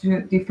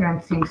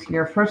different things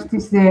here. First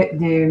is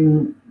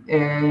the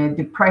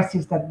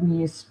prices that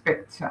we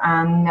expect,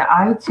 and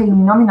I would say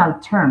in nominal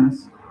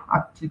terms,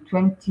 up to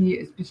 20,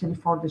 especially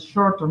for the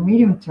short or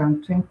medium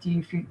term,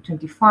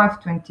 2025,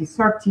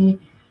 2030,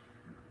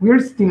 we're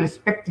still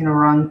expecting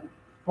around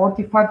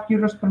 45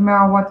 euros per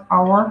megawatt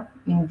hour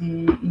in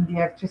the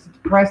electricity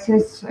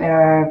prices,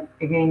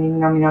 again in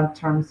nominal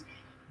terms,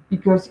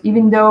 because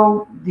even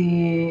though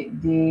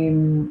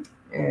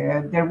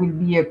there will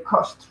be a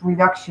cost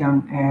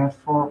reduction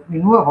for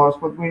renewables,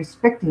 what we're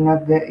expecting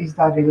is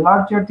that a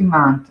larger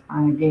demand,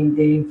 and again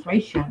the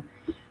inflation,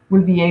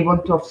 will be able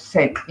to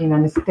offset in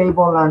a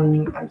stable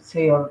and, I'd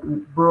say, a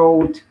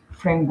broad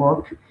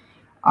framework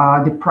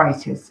the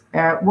prices.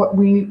 What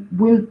we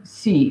will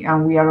see,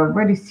 and we are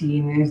already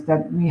seeing, is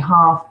that we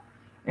have,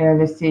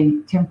 let's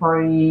say,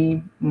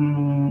 temporary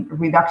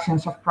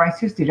reductions of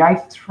prices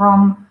derived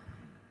from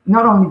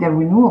not only the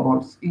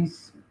renewables,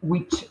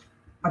 which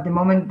at the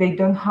moment they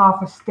don't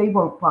have a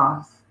stable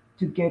path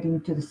to get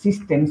into the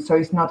system, so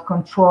it's not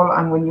controlled.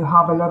 And when you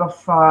have a lot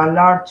of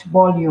large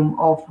volume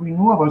of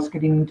renewables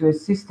getting into a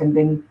system,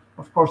 then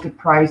of course the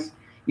price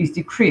is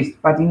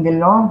decreased. But in the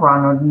long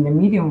run or in the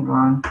medium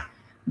run,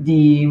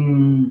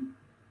 the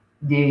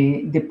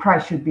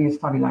price should be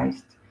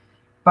stabilized.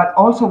 But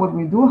also what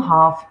we do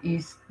have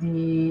is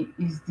the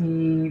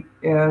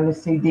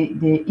let's say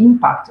the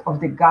impact of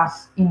the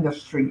gas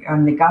industry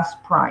and the gas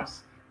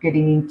price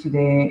getting into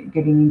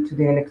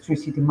the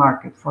electricity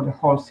market for the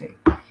wholesale.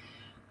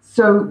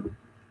 So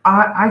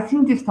I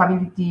think the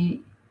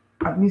stability,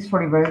 at least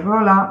for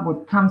Iberdrola,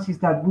 what comes is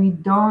that we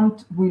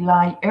don't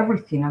rely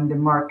everything on the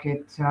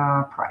market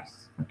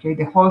price. Okay,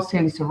 the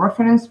wholesale is a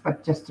reference,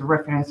 but just a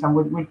reference. And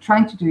what we're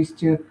trying to do is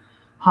to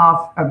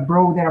have a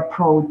broader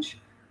approach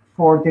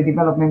for the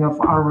development of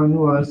our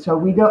renewals. So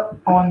we don't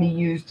only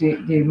use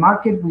the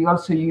market, we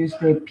also use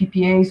the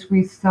PPAs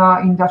with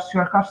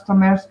industrial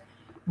customers.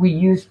 We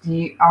use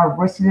our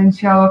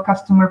residential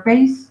customer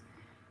base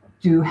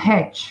to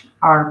hedge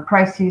our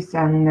prices,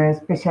 and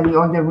especially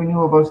all the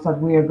renewables that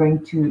we are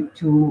going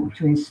to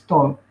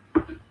install.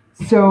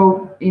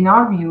 So in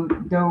our view,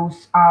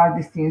 those are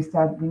the things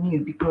that we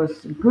need,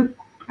 because the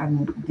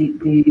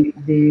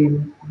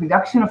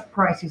reduction of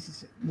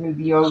prices will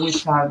be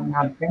always an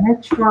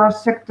advantage for our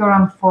sector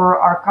and for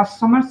our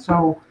customers.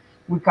 So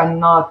we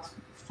cannot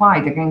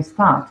fight against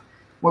that.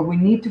 What we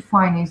need to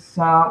find is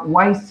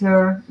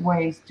wiser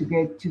ways to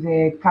get to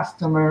the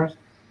customers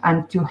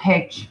and to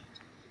hedge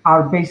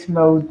our base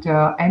load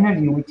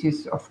energy, which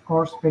is of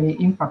course very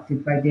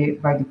impacted by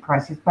the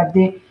prices. But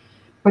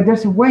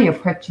there's a way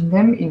of hedging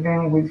them,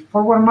 even with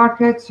forward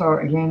markets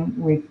or again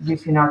with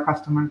using our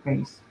customer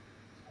base.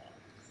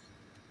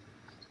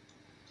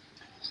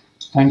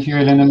 Thank you,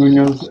 Elena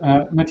Munoz.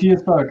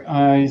 Matthias Berg,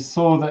 I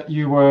saw that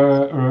you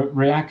were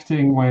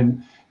reacting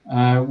when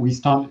we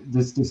started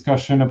this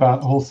discussion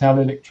about wholesale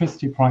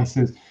electricity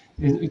prices.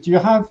 Do you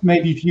have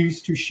maybe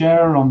views to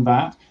share on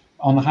that,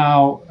 on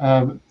how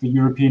the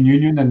European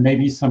Union and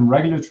maybe some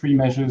regulatory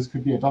measures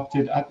could be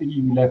adopted at the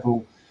EU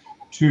level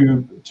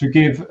to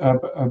give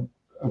a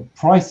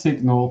price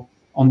signal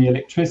on the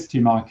electricity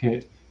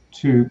market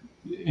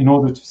in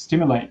order to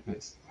stimulate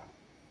this?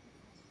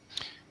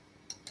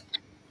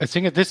 I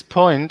think at this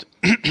point,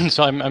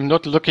 so I'm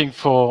not looking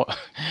for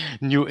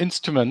new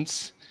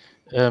instruments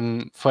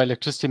for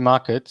electricity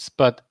markets,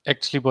 but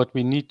actually what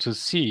we need to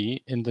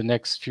see in the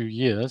next few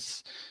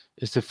years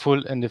is the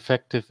full and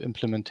effective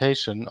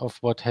implementation of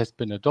what has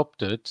been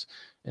adopted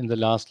in the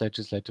last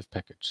legislative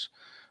package.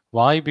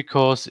 Why?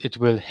 Because it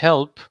will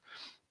help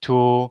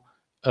to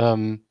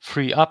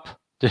free up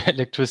the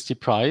electricity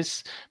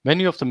price.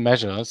 Many of the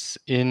measures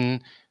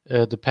in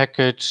the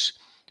package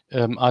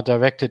are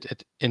directed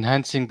at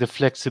enhancing the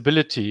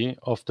flexibility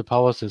of the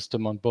power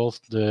system on both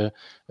the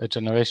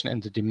generation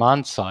and the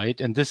demand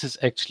side. And this is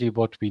actually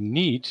what we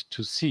need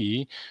to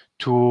see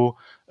to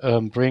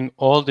bring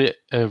all the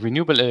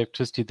renewable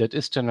electricity that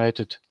is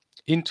generated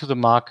into the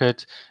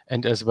market,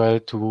 and as well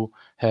to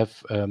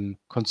have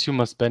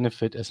consumers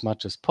benefit as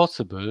much as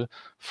possible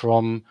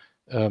from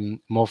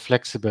more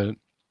flexible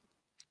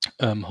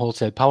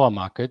wholesale power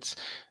markets.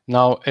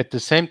 Now, at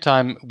the same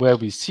time, where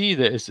we see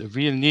there is a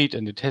real need,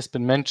 and it has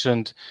been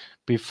mentioned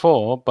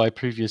before by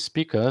previous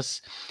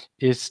speakers,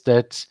 is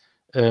that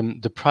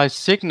the price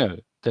signal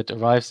that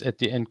arrives at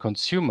the end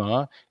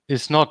consumer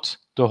is not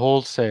the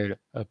wholesale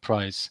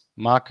price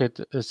market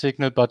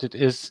signal, but it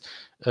is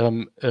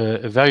a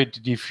very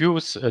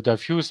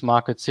diffuse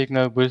market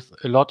signal with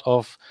a lot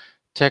of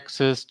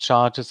taxes,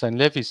 charges, and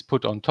levies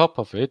put on top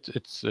of it.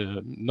 It's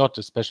not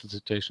a special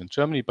situation in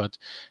Germany, but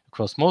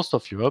across most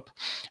of Europe.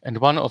 And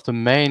one of the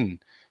main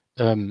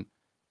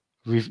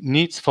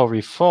needs for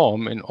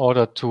reform in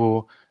order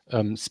to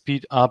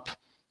speed up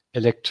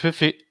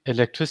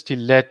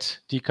electricity-led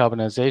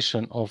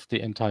decarbonization of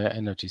the entire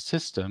energy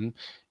system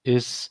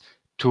is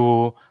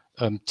to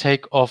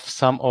take off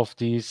some of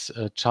these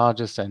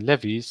charges and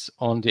levies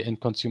on the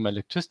end consumer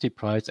electricity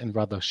price and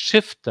rather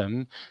shift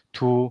them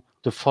to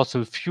the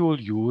fossil fuel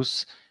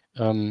use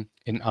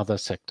in other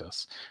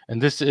sectors.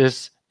 And this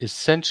is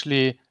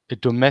essentially a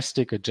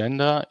domestic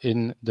agenda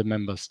in the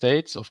member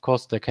states. Of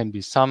course, there can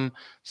be some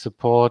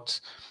support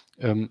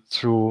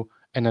through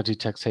energy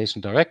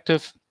taxation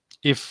directive,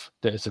 if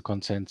there is a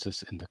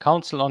consensus in the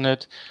council on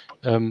it,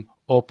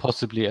 or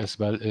possibly as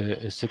well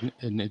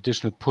an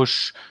additional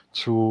push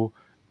through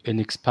an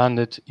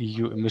expanded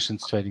EU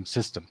emissions trading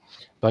system.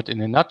 But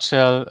in a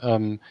nutshell,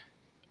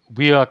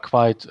 we are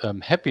quite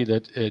happy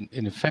that an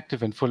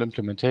effective and full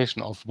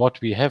implementation of what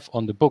we have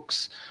on the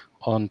books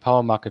on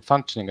power market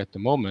functioning at the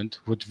moment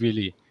would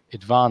really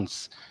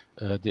advance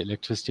the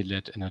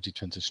electricity-led energy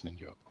transition in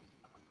Europe.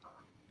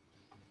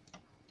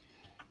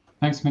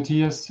 Thanks,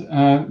 Matthias.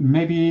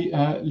 Maybe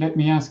let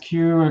me ask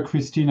you,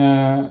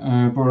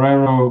 Cristina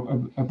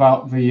Borrero,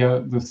 about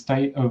the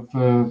state of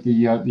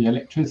the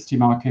electricity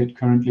market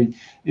currently.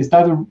 Is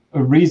that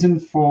a reason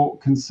for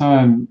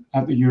concern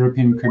at the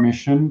European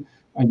Commission?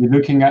 Are you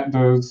looking at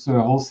those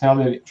wholesale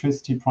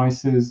electricity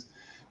prices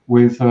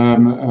with,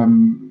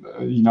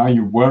 are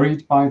you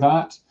worried by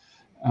that?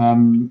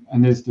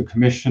 And is the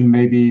Commission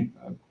maybe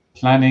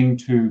planning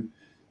to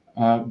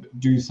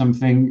do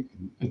something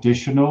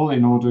additional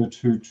in order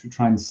to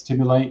try and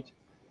stimulate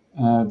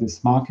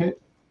this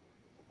market?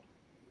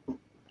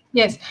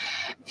 Yes,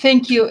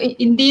 thank you.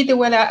 Indeed,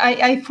 well,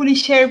 I fully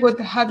share what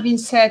has been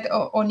said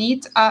on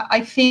it.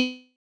 I think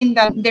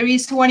that there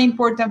is one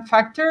important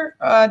factor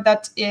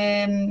that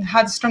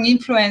had strong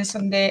influence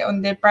on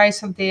the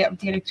price of the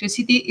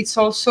electricity. It's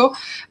also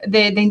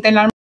the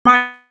internal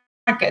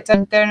market,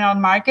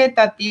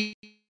 that is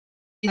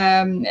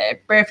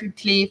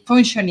perfectly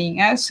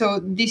functioning. So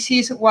this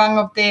is one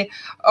of the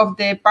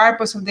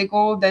purpose of the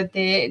goal that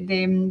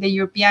the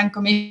European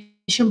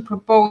Commission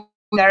proposed.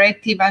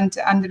 Directive and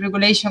the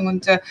regulation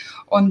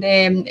on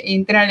the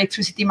internal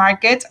electricity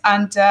market,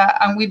 and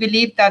we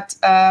believe that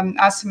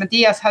as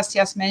Matthias has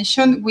just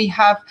mentioned, we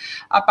have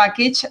a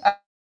package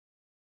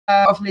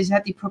of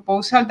legislative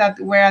proposal that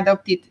were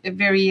adopted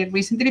very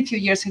recently, a few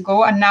years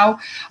ago, and now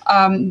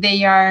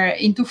they are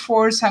into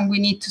force, and we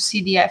need to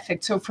see the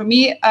effect. So for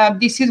me,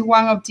 this is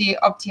one of the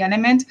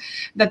elements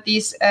that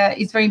is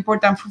very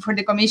important for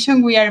the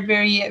Commission. We are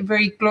very,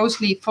 very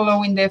closely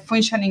following the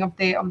functioning of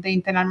the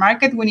internal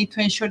market. We need to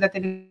ensure that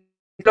the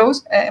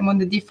close among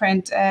the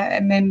different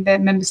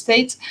member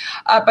states.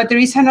 But there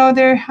is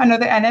another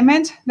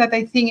element that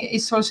I think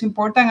is also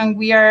important, and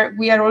we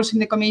are also in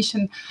the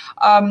Commission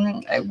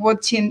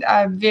watching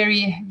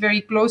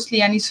very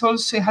closely, and it's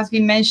also, it has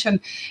been mentioned,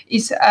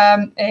 is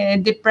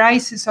the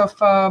prices of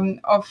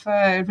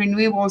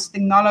renewables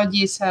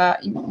technologies,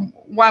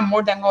 one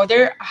more than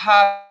other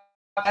have.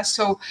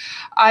 So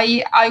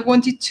I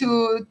wanted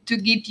to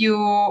give you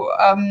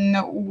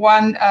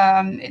one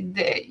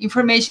the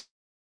information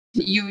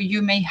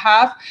you may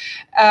have.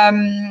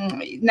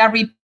 Now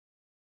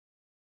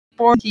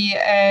report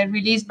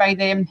released by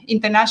the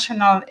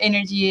International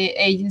Energy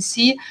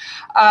Agency,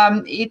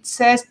 it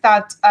says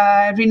that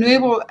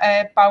renewable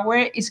power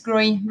is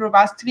growing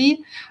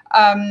robustly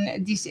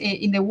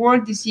in the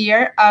world this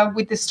year,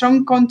 with a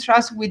strong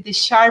contrast with the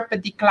sharp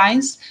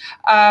declines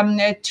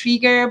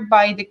triggered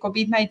by the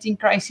COVID-19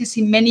 crisis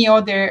in many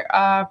other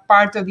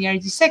parts of the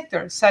energy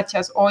sector, such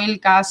as oil,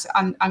 gas,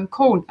 and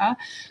coal.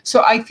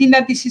 So I think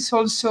that this is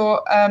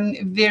also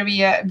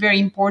very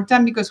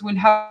important, because we'll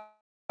have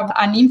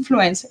an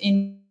influence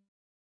in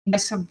the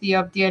rest of the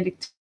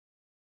electricity.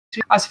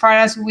 As far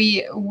as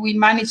we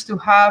manage to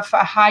have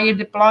a higher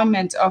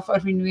deployment of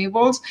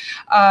renewables,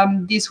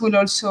 this will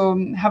also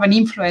have an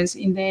influence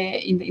in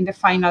the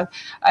final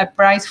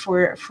price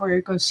for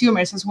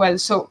consumers as well.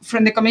 So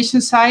from the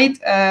Commission side,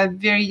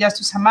 just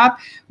to sum up,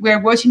 we are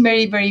watching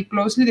very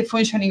closely the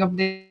functioning of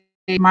the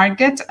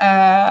market,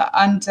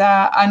 and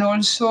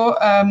also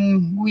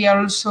we are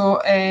also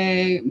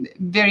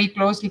very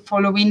closely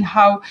following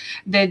how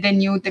the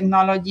new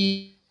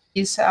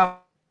technologies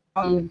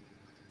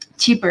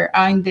cheaper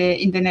in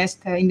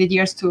the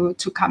years to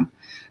come.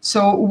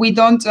 So we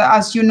don't,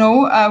 as you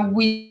know,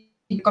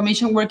 the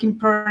Commission working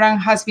program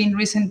has been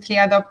recently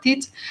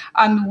adopted,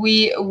 and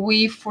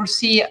we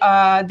foresee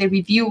the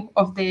review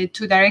of the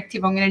two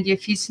directives on energy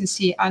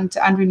efficiency and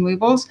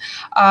renewables,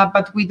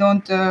 but we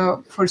don't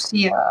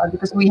foresee,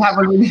 because we have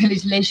already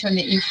legislation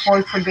in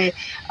force for the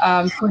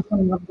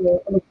functioning of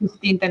the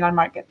electricity internal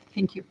market.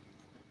 Thank you.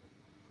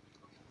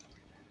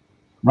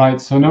 Right,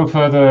 so no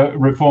further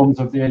reforms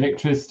of the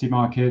electricity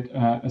market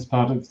as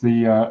part of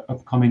the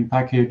upcoming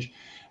package.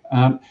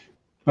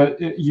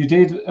 But you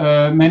did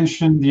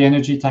mention the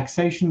Energy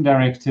Taxation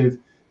Directive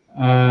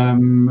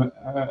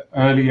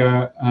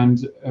earlier,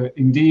 and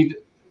indeed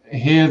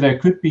here there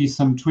could be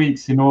some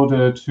tweaks in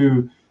order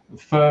to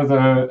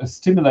further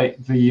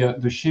stimulate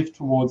the shift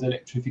towards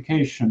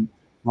electrification,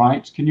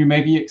 right? Can you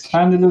maybe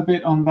expand a little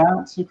bit on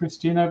that, so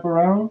Cristina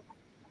Barrero?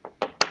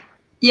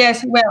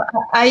 Yes, well,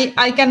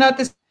 I cannot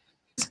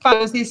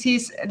because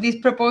this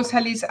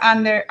proposal is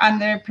under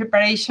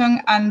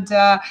preparation, and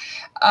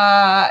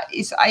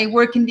I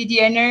work in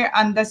DGNR,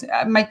 and that's,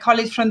 my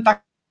colleagues from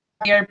Taxation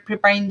are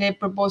preparing the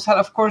proposal,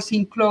 of course,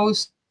 in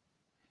close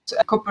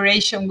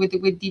cooperation with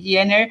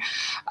DGNR.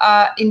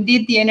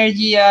 Indeed, the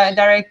Energy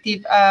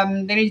Directive,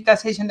 the Energy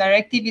Taxation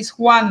Directive, is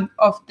one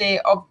of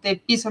the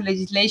piece of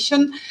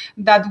legislation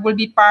that will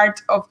be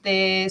part of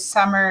the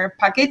summer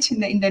package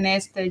in the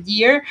next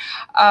year.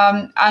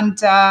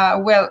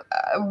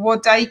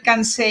 What I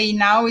can say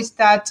now is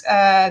that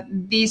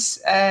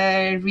this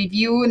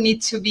review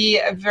needs to be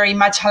very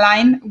much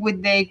aligned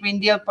with the Green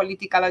Deal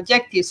political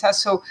objectives.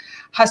 So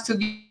has to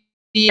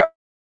be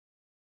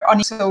on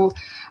it. So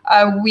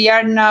we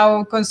are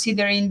now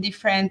considering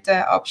different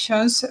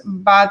options,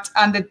 but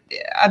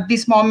at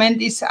this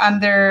moment is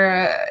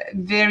under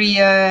very,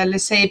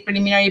 let's say,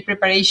 preliminary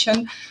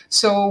preparation.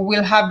 So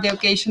we'll have the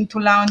occasion to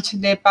launch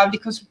the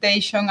public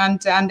consultation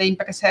and the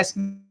impact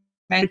assessment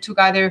to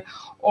gather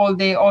all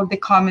the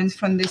comments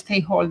from the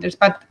stakeholders.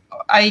 But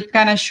I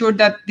can assure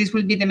that this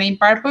will be the main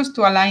purpose,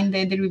 to align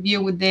the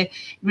review with the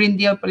Green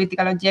Deal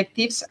political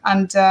objectives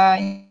and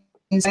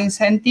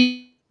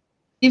incentives.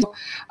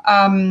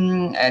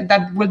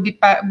 That will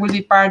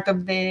be part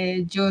of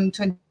the June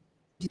 20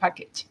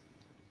 package.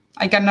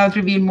 I cannot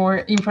reveal more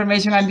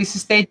information at this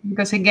stage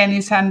because, again,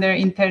 it's under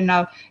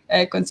internal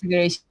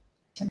consideration.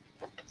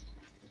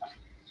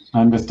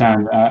 I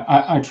understand.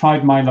 I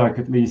tried my luck,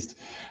 at least.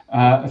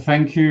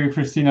 Thank you,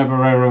 Cristina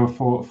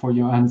Barrero, for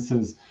your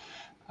answers.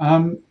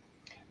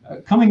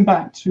 Coming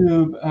back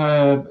to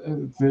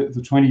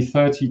the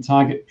 2030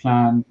 target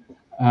plan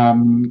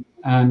and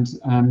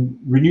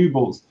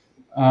renewables.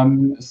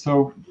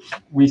 So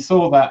we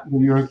saw that the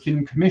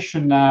European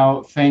Commission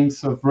now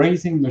thinks of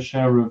raising the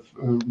share of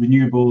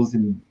renewables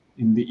in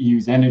the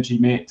EU's energy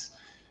mix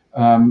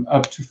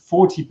up to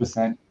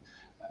 40%,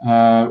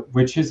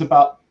 which is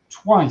about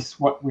twice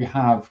what we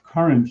have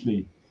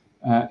currently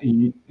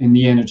in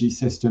the energy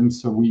system.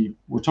 So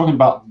we're talking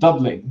about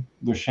doubling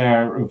the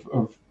share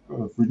of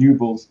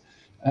renewables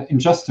in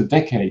just a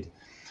decade.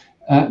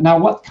 Now,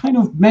 what kind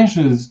of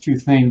measures do you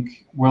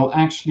think will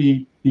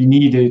actually be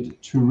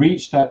needed to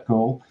reach that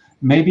goal?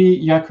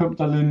 Maybe Jakob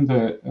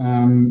Dalunde,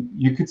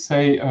 you could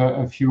say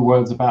a few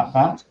words about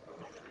that.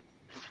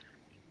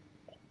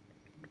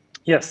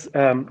 Yes,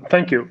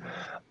 thank you.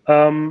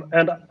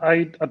 And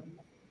I'd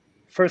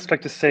first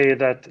like to say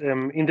that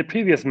in the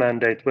previous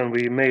mandate, when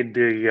we made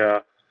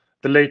the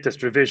the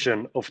latest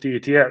revision of the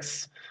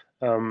ETS.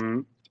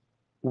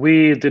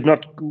 We did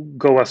not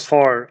go as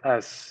far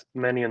as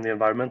many in the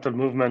environmental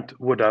movement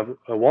would have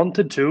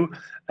wanted to,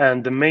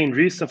 and the main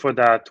reason for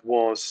that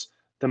was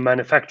the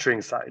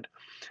manufacturing side.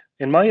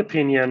 In my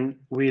opinion,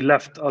 we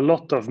left a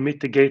lot of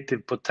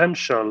mitigative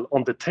potential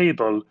on the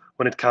table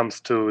when it comes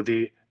to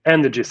the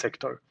energy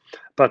sector.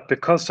 But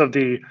because of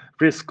the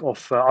risk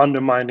of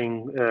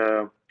undermining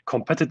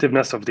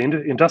competitiveness of the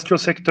industrial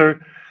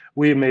sector,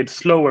 we made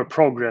slower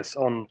progress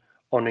on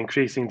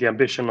increasing the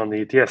ambition on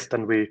the ETS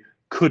than we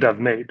could have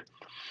made.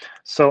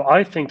 So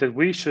I think that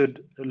we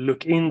should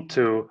look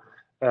into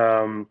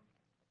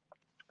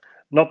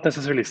not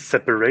necessarily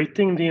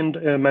separating the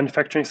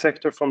manufacturing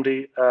sector from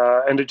the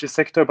energy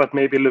sector, but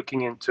maybe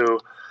looking into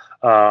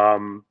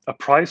a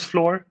price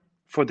floor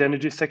for the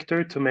energy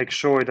sector to make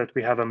sure that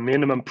we have a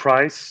minimum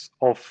price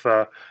of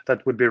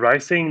that would be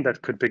rising,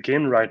 that could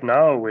begin right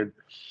now with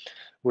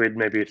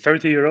maybe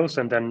 30 euros,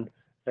 and then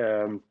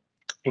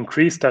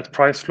increase that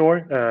price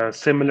floor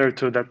similar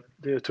to the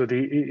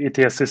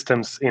ETS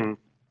systems in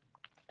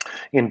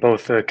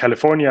both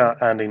California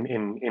and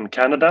in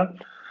Canada.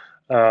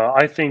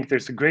 I think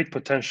there's a great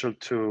potential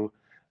to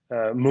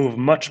move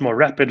much more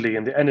rapidly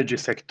in the energy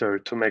sector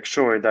to make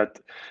sure that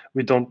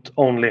we don't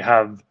only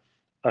have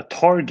a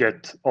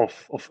target of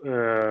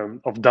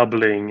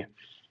doubling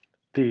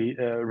the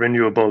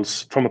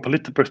renewables from a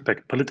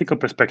political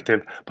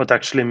perspective, but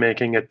actually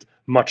making it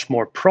much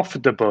more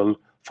profitable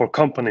for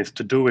companies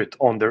to do it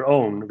on their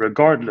own,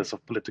 regardless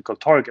of political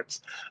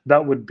targets.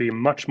 That would be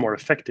much more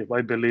effective.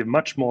 I believe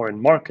much more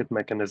in market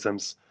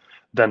mechanisms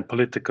than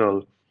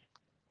political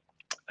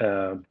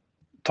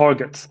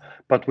targets.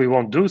 But we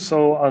won't do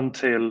so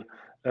until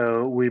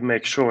we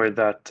make sure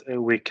that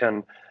we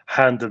can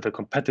handle the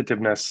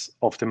competitiveness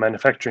of the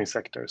manufacturing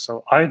sector.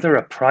 So either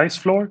a price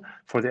floor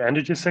for the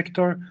energy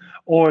sector,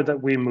 or that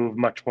we move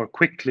much more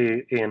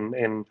quickly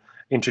in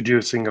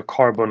introducing a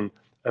carbon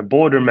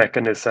border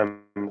mechanism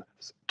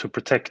to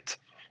protect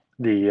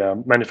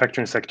the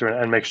manufacturing sector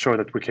and make sure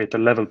that we create a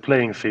level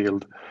playing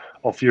field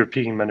of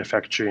European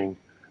manufacturing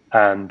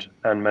and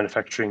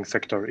manufacturing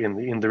sector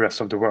in the rest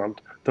of the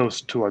world.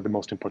 Those two are the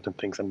most important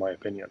things, in my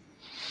opinion.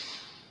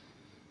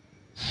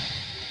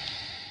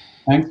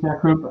 Thanks,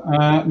 Jakob.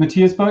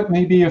 Matthias Buck,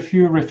 maybe a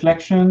few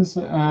reflections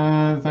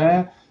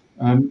there.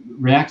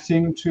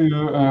 Reacting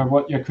to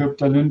what Jakob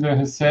Dalunde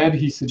has said,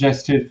 he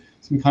suggested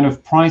some kind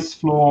of price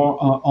floor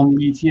on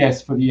the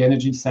ETS for the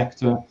energy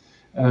sector.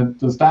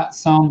 Does that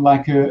sound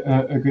like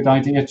a good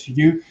idea to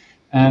you?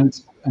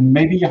 And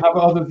maybe you have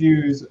other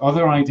views,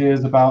 other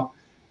ideas about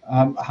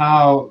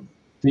how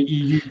the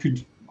EU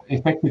could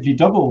effectively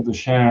double the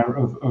share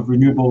of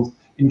renewables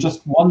in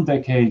just one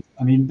decade.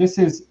 I mean, this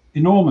is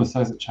enormous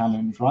as a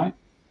challenge, right?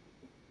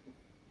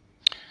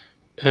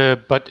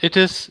 But it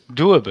is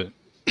doable.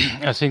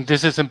 I think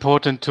this is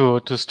important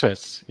to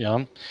stress.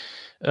 Yeah.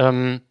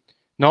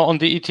 Now on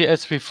the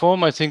ETS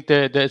reform, I think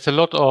there is a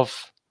lot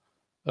of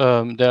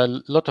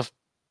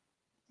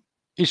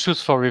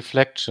issues for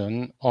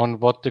reflection on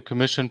what the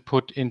Commission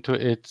put into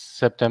its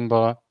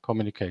September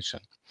communication.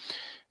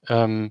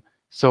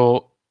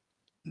 So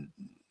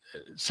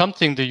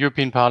something the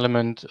European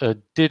Parliament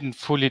didn't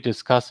fully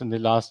discuss in the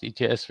last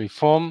ETS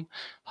reform.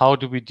 How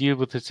do we deal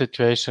with the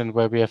situation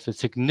where we have a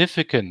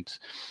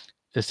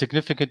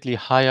significantly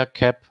higher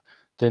cap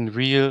than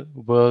real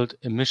world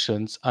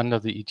emissions under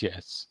the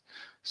ETS?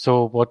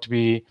 So what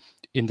we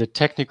in the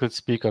technical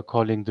speak are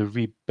calling the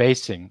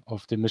rebasing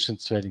of the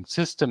emissions trading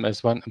system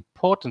as one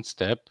important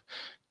step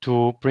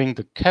to bring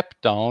the cap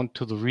down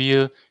to the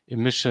real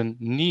emission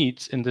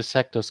needs in the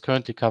sectors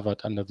currently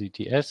covered under the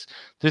ETS.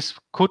 This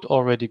could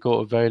already go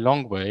a very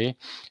long way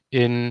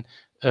in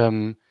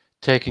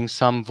taking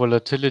some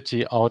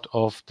volatility out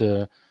of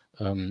the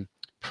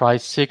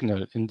price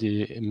signal in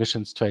the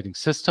emissions trading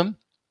system.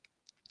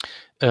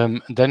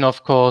 Then,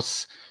 of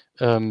course,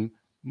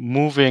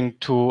 moving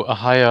to a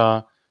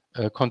higher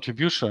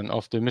contribution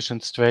of the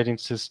emissions trading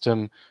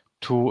system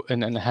to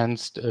an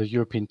enhanced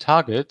European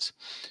target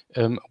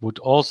would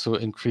also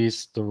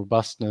increase the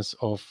robustness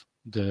of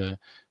the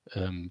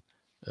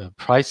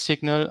price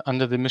signal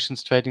under the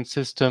emissions trading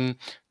system.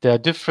 There are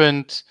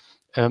different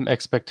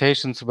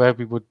expectations where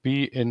we would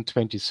be in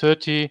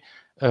 2030.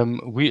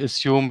 We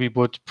assume we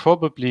would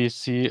probably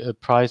see a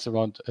price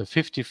around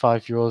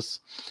 55 euros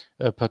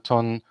per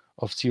ton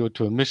of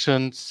CO2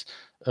 emissions.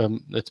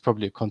 That's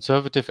probably a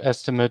conservative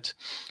estimate.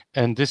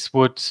 And this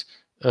would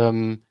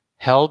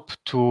help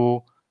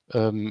to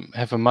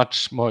have a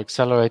much more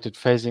accelerated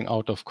phasing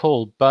out of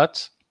coal.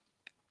 But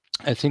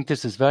I think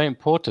this is very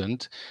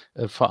important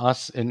for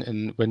us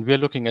when we're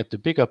looking at the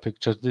bigger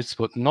picture. This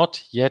would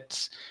not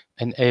yet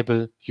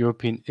enable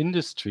European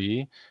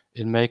industry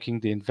in making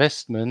the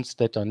investments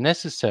that are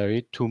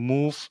necessary to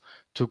move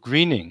to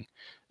greening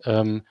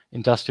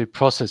industrial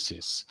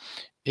processes.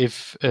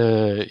 If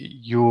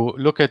you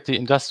look at the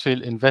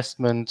industrial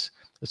investment,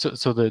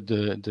 so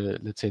the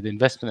let's say the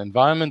investment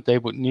environment, they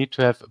would need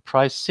to have a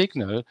price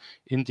signal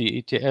in the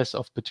ETS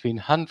of between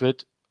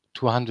 100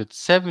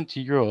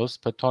 270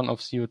 euros per ton of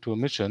CO2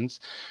 emissions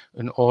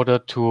in order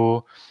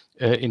to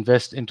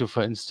invest into,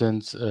 for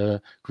instance,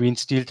 green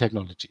steel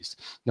technologies.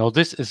 Now,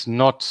 this is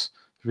not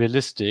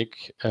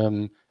realistic,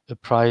 a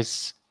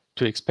price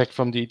to expect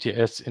from the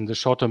ETS in the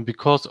short term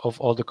because of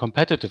all the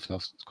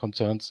competitiveness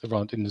concerns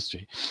around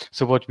industry.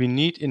 So what we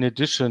need in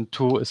addition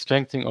to a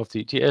strengthening of the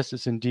ETS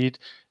is indeed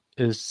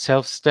a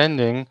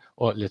self-standing,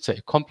 or let's say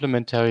a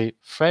complementary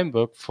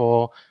framework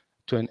to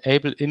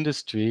enable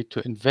industry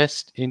to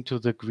invest into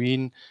the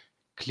green,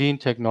 clean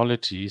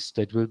technologies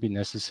that will be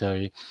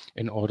necessary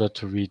in order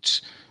to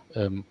reach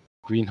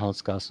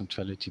greenhouse gas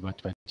neutrality by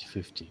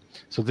 2050.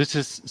 So this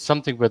is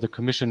something where the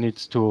Commission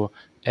needs to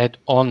add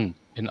on,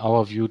 in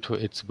our view, to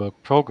its work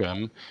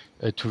program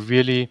to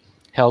really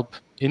help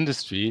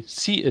industry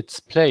see its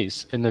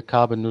place in a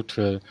carbon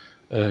neutral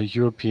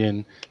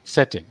European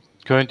setting.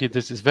 Currently,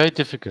 this is very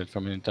difficult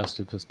from an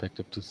industrial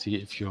perspective to see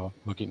if you're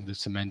working in the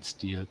cement,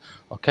 steel,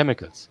 or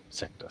chemicals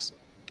sectors.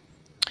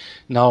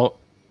 Now,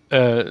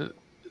 the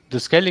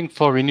scaling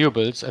for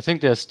renewables, I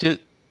think there's still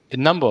a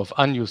number of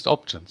unused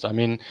options. I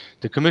mean,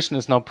 the Commission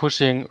is now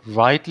pushing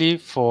rightly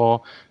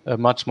for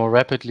much more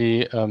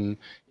rapidly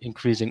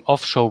increasing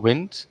offshore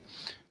wind.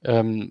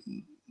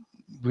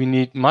 We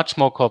need much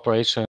more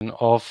cooperation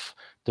of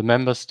the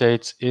member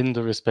states in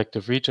the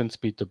respective regions,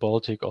 be it the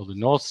Baltic or the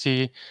North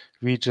Sea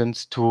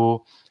regions,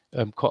 to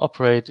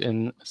cooperate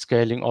in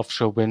scaling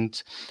offshore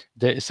wind.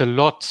 There is a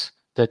lot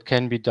that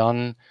can be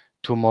done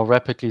to more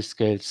rapidly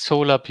scale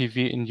solar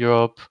PV in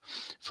Europe,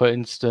 for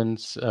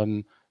instance,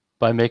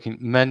 by making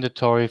it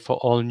mandatory for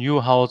all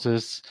new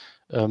houses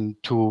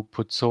to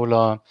put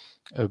solar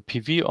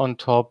PV on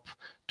top,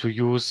 to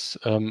use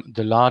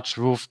the large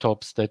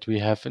rooftops that we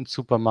have in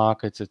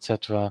supermarkets,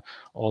 etc.,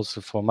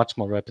 also for much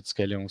more rapid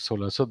scaling of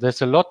solar. So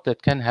there's a lot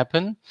that can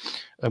happen.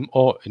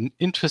 Or an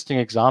interesting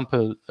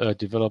example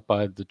developed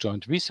by the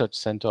Joint Research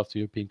Center of the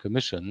European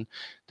Commission,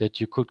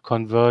 that you could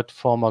convert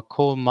former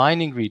coal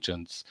mining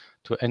regions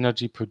to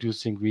energy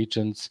producing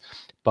regions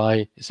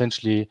by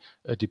essentially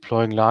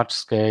deploying large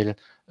scale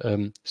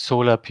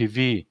solar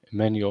PV in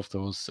many of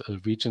those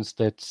regions.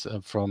 That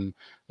from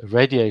a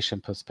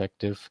radiation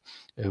perspective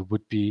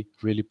would be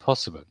really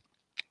possible.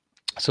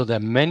 So there are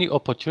many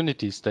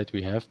opportunities that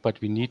we have,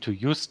 but we need to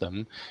use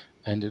them.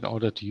 And in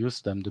order to use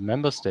them, the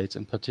member states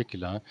in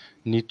particular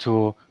need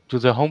to do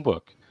their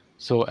homework.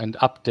 So, and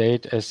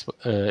update, as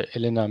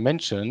Elena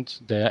mentioned,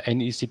 their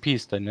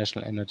NECPs, their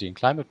National Energy and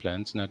Climate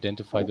Plans, and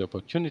identify the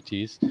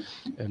opportunities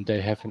they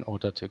have in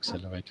order to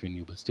accelerate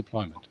renewables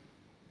deployment.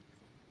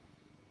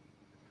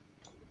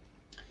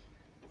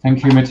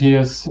 Thank you,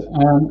 Matthias.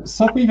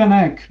 Sophie Van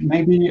Eck,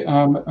 maybe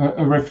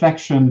a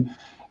reflection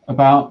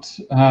about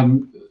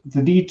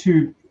the need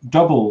to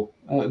double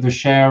the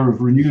share of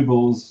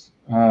renewables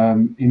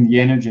in the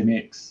energy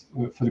mix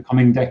for the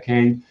coming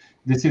decade.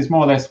 This is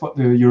more or less what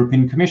the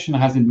European Commission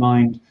has in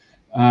mind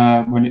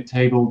when it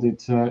tabled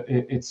its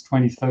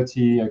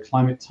 2030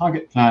 climate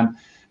target plan.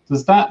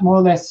 Does that more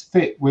or less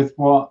fit with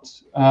what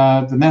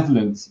the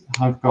Netherlands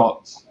have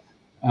got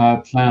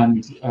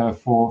planned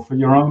for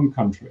your own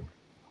country?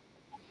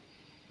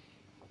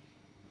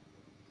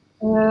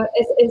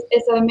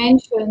 As I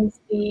mentioned,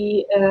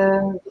 the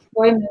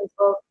deployment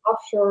of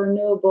offshore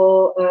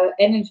renewable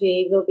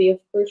energy will be of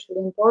crucial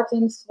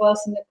importance to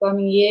us in the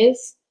coming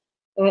years.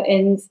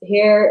 And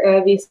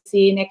here we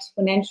see an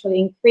exponential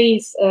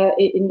increase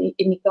in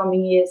the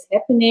coming years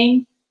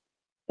happening.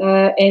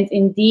 And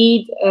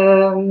indeed,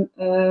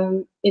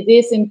 it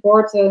is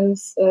important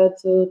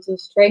to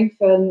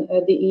strengthen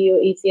the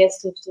EU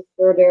ETS to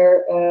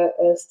further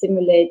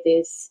stimulate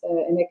this.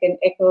 And I can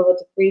echo what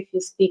the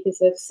previous speakers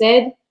have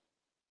said.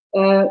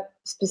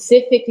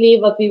 Specifically,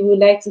 what we would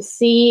like to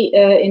see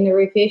in the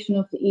revision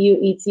of the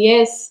EU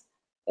ETS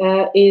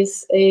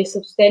is a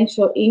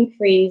substantial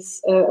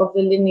increase of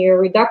the linear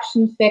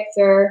reduction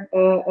factor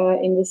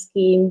in the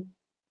scheme.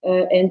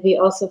 And we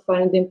also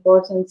find it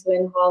important to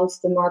enhance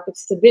the market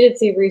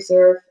stability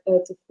reserve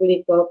to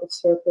fully cope with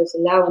surplus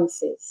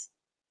allowances.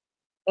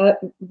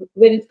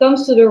 When it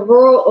comes to the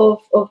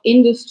role of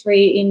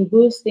industry in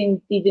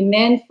boosting the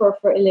demand for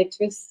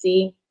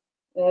electricity,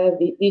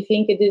 we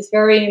think it is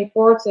very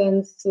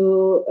important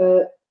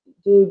to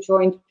do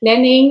joint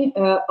planning,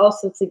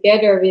 also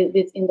together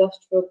with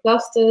industrial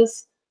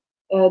clusters,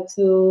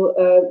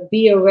 to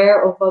be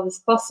aware of what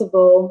is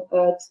possible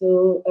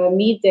to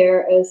meet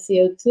their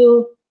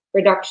CO2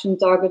 reduction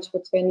targets for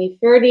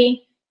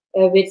 2030,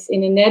 which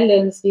in the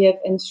Netherlands we have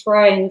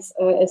enshrined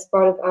as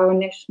part of our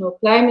national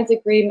climate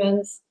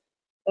agreements.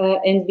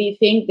 And we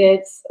think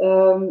that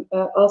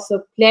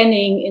also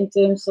planning in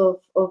terms of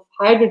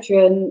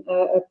hydrogen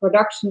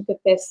production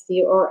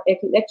capacity or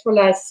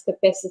electrolysis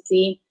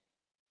capacity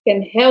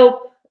can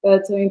help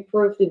to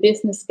improve the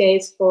business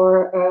case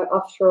for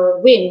offshore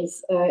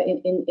winds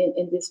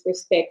in this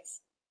respect.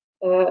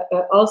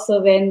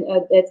 Also when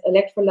that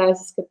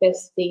electrolysis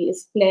capacity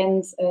is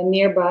planned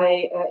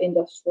nearby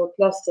industrial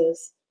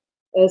clusters.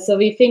 So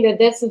we think that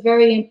that's a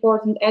very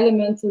important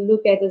element to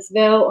look at as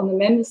well on the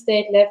member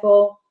state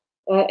level.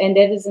 and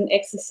that is an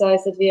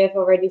exercise that we have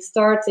already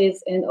started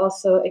and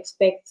also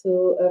expect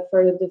to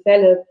further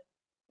develop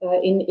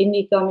in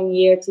the coming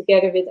year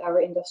together with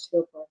our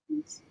industrial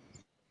partners.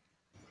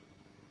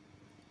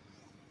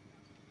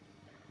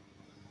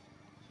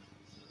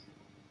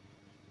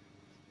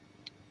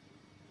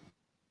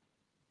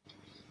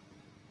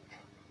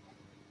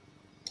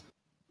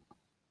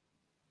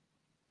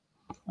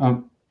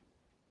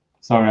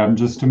 Sorry, I'm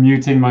just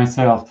muting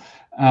myself.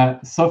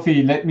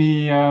 Sophie, let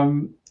me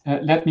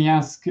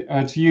ask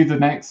to you the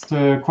next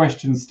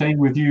question, staying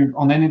with you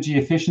on energy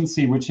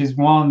efficiency, which is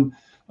one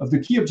of the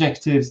key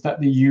objectives that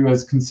the EU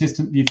has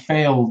consistently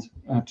failed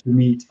to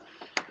meet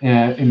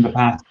in the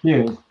past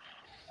years.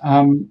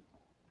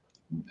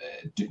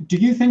 Do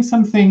you think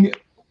something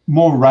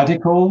more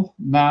radical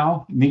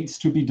now needs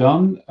to be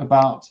done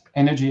about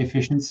energy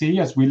efficiency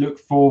as we look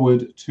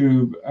forward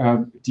to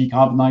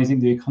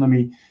decarbonizing the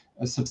economy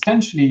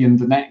substantially in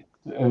the next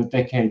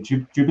decade?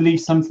 Do you believe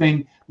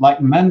something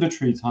like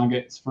mandatory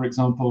targets, for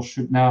example,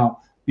 should now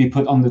be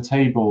put on the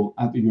table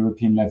at the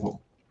European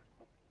level?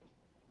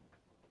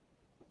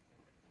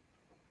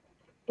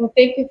 Well,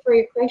 thank you for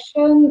your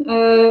question.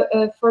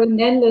 For the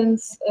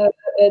Netherlands,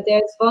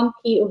 there's one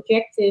key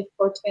objective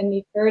for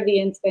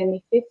 2030 and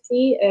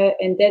 2050,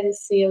 and that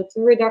is CO2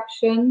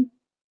 reduction.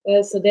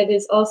 So that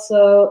is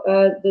also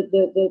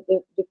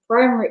the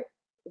primary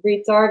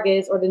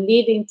target or the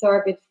leading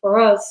target for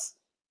us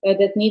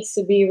that needs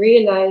to be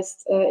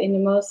realized in the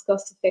most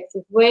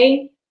cost-effective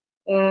way.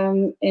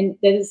 And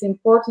that is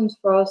important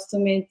for us to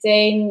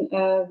maintain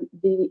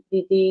the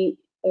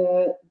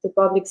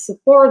public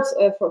support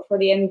for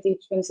the energy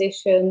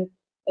transition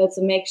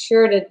to make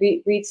sure that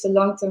we reach the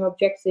long-term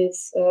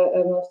objectives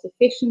most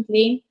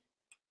efficiently.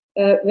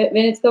 When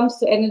it comes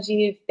to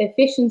energy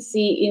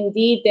efficiency,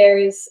 indeed, there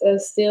is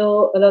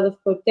still a lot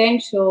of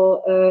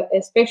potential,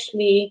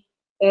 especially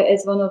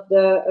as one of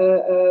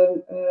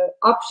the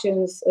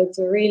options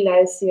to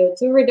realize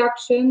CO2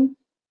 reduction.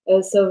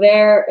 So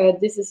where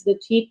this is the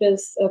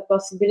cheapest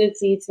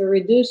possibility to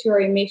reduce your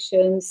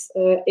emissions,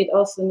 it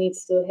also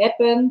needs to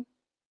happen.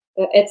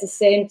 At the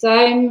same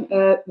time,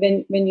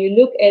 when you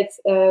look at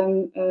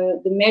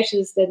the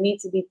measures that need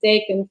to be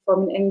taken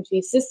from an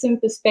energy system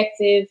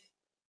perspective,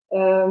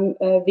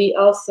 we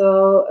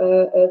also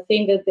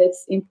think that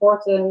it's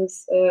important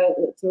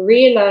to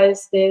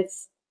realize that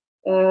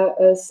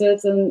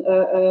certain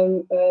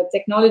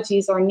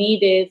technologies are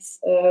needed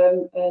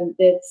and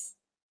that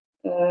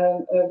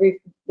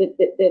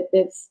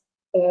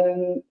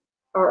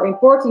are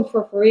important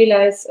for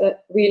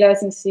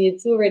realizing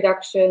CO2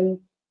 reduction.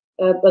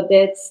 But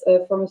that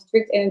from a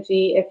strict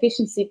energy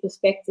efficiency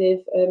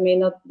perspective may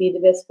not be the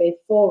best way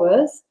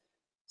forward.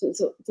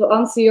 To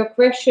answer your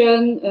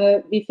question,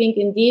 we think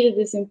indeed it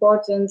is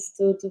important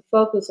to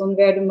focus on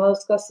where the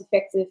most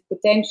cost-effective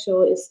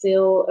potential is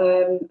still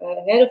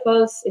ahead of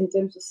us in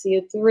terms of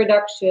CO2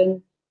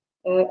 reduction.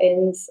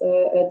 And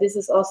this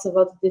is also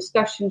what the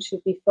discussion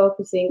should be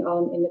focusing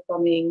on in the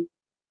coming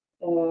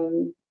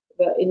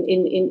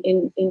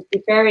in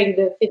preparing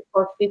the Fit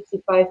for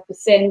 55%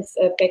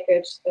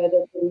 package that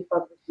will be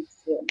published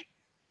next year.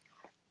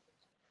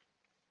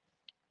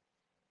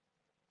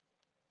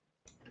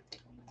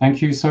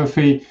 Thank you,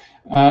 Sophie.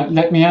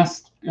 Let me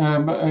ask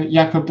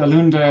Jakob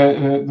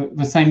Dalunde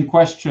the same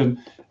question.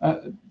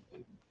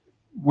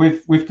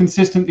 We've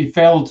consistently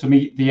failed to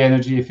meet the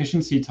energy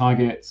efficiency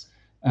targets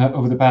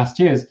over the past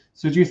years.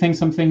 So do you think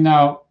something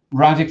now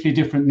radically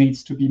different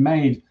needs to be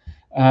made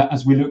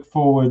as we look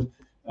forward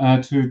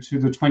to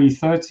the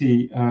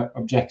 2030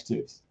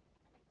 objectives?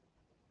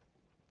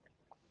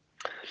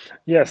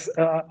 Yes,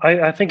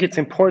 I think it's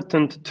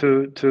important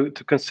to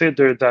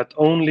consider that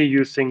only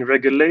using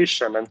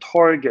regulation and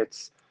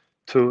targets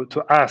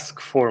to ask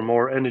for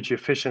more energy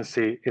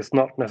efficiency is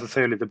not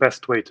necessarily the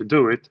best way to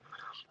do it.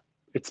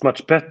 It's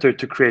much better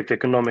to create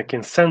economic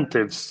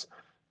incentives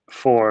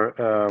for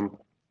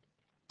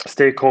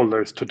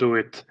stakeholders to do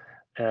it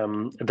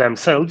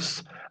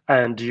themselves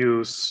and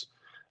use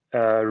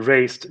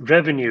raised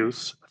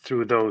revenues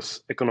through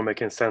those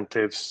economic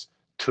incentives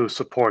to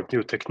support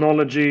new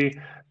technology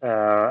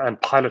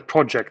and pilot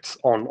projects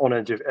on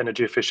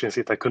energy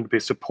efficiency that could be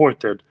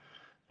supported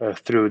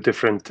through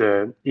different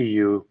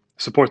EU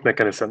support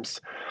mechanisms.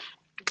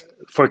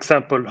 For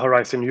example,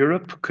 Horizon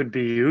Europe could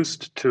be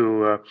used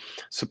to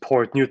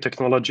support new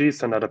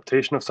technologies and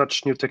adaptation of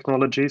such new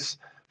technologies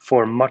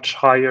for much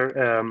higher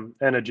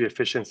energy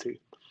efficiency.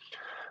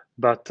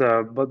 But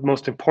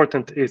most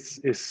important is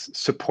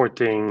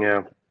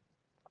supporting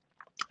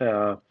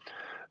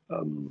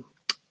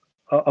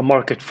a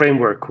market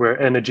framework where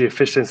energy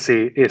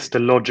efficiency is the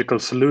logical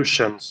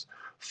solutions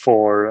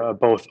for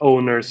both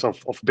owners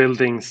of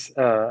buildings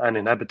and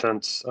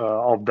inhabitants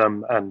of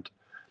them and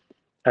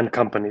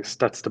companies.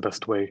 That's the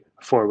best way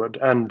forward.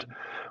 And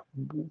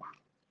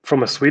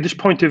from a Swedish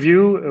point of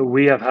view,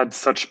 we have had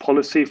such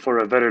policy for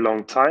a very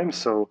long time.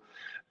 So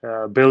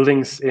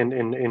buildings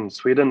in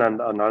Sweden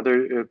and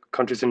other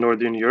countries in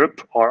Northern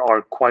Europe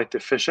are quite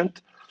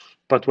efficient.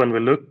 But when we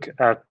look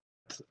at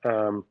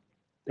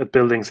at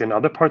buildings in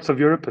other parts of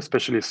Europe,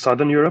 especially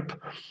Southern Europe.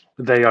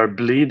 They are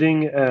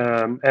bleeding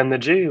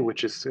energy,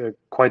 which is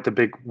quite a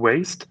big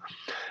waste.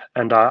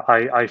 And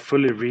I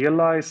fully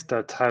realize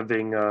that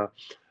having a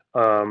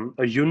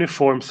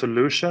uniform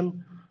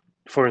solution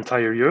for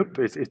entire Europe,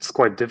 it's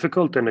quite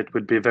difficult, and it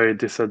would be very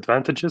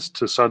disadvantageous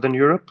to Southern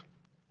Europe.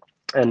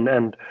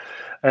 And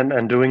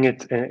doing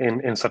it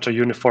in such a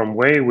uniform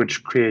way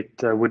would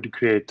create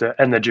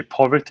energy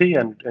poverty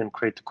and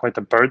create quite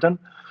a burden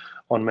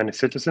on many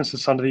citizens in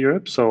Southern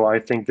Europe. So I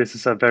think this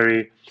is a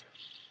very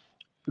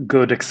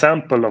good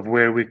example of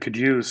where we could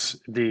use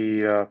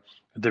the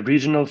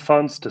regional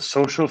funds, the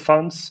social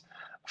funds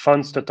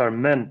that are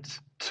meant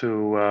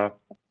to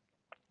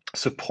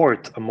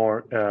support a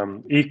more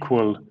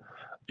equal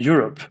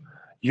Europe,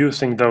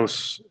 using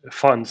those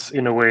funds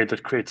in a way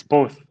that creates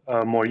both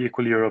a more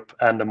equal Europe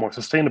and a more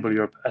sustainable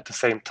Europe at the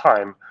same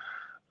time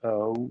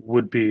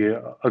would be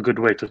a good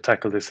way to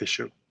tackle this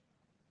issue.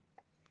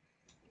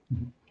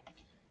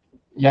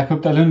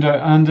 Jakob Dalunde, I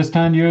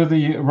understand you're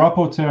the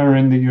rapporteur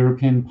in the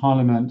European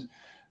Parliament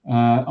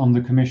on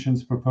the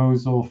Commission's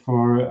proposal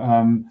for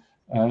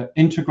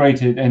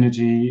integrated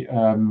energy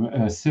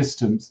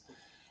systems.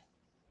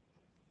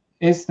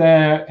 Is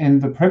there, in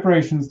the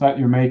preparations that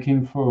you're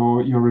making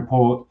for your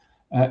report,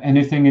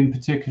 anything in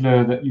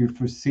particular that you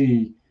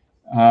foresee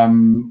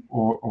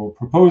or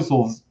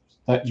proposals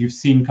that you've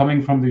seen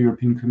coming from the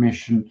European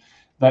Commission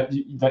that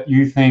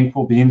you think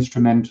will be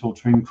instrumental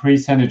to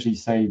increase energy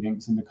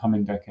savings in the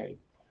coming decade?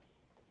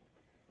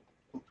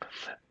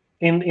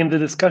 In the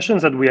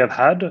discussions that we have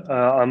had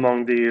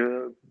among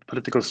the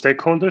political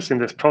stakeholders in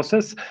this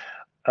process,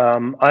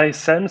 I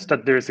sense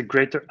that there is a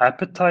greater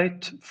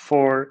appetite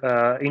for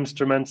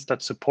instruments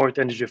that support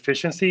energy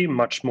efficiency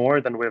much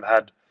more than we've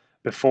had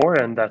before,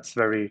 and that's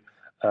very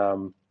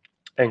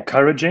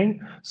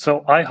encouraging.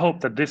 So I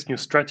hope that this new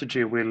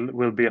strategy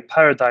will be a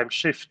paradigm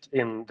shift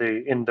in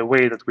the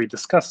way that we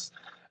discuss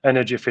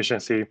energy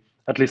efficiency,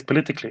 at least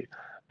politically.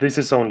 This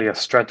is only a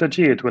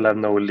strategy. It will have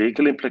no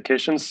legal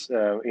implications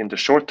in the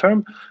short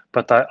term,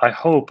 but I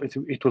hope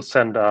it will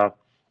send a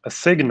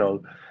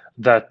signal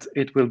that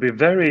it will be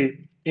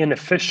very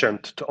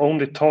inefficient to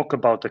only talk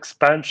about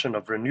expansion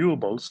of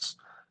renewables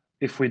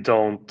if we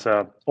don't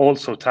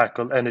also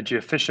tackle energy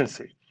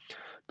efficiency.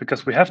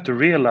 Because we have to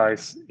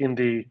realize in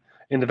the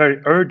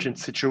very urgent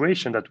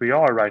situation that we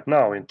are right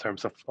now in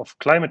terms of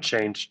climate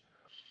change,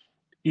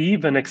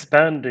 even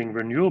expanding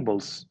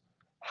renewables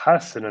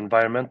has an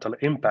environmental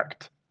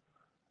impact.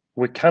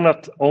 We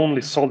cannot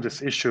only solve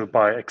this issue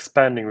by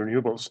expanding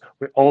renewables.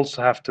 We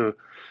also have to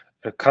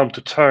come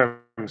to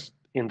terms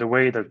in the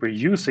way that we're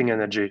using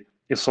energy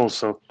is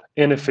also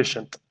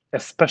inefficient,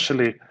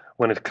 especially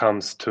when it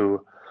comes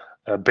to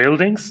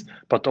buildings,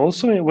 but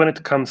also when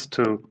it comes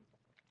to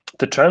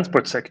the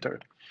transport sector.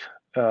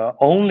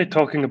 Only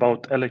talking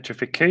about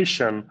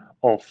electrification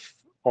of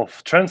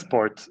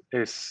transport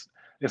is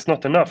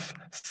not enough,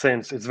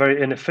 since it's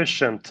very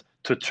inefficient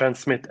to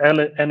transmit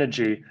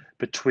energy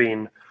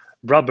between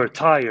rubber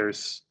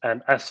tires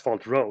and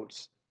asphalt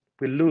roads.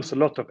 We lose a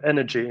lot of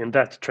energy in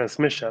that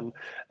transmission,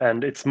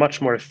 and it's much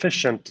more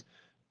efficient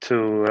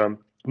to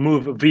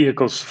move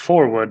vehicles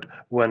forward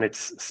when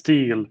it's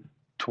steel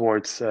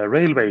towards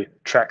railway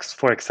tracks,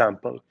 for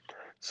example.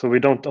 So we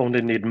don't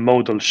only need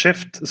modal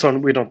shift, so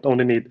we don't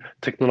only need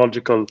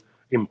technological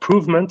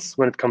improvements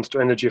when it comes to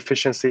energy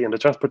efficiency in the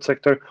transport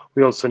sector,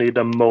 we also need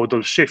a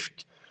modal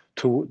shift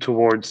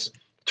towards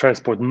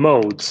transport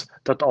modes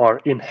that are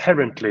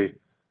inherently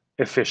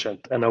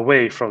efficient and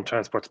away from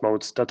transport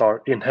modes that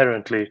are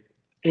inherently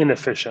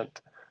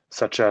inefficient,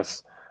 such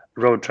as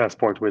road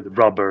transport with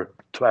rubber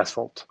to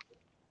asphalt.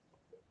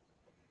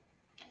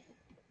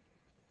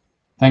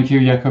 Thank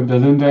you, Jakob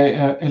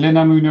Dalunde.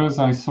 Elena Munoz,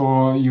 I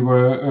saw you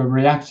were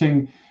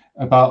reacting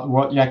about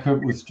what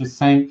Jakob was just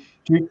saying.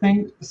 Do you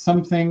think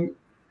something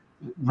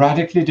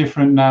radically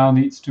different now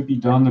needs to be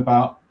done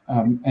about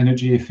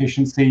energy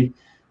efficiency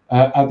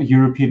at the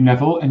European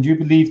level? And do you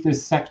believe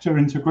this sector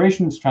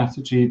integration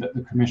strategy that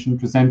the Commission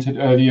presented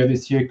earlier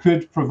this year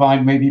could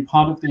provide maybe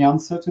part of the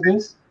answer to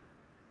this?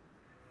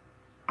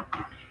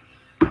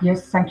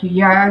 Yes, thank you.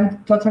 Yeah, I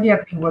totally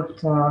agree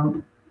with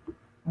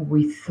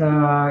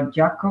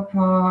Jakob.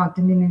 I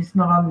mean, it's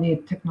not only a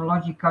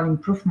technological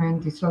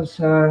improvement, it's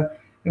also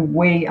a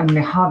way and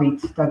the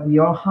habits that we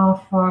all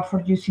have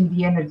for using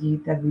the energy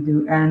that we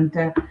do.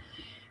 And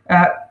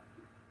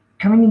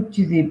coming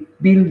into the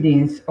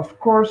buildings, of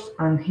course,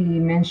 and he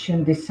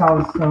mentioned the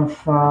south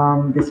of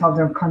the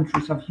southern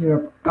countries of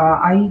Europe.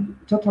 I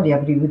totally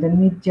agree. We don't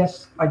need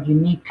just a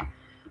unique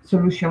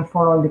solution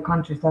for all the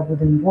countries. That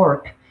wouldn't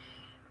work.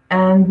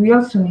 And we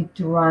also need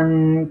to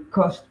run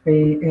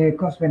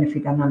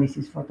cost-benefit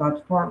analysis for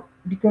that,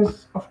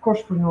 because of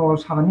course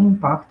renewables have an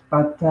impact,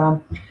 but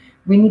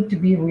we need to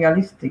be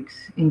realistic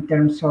in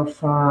terms of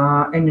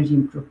energy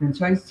improvement.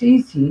 So it's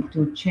easy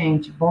to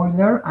change a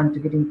boiler and to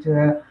get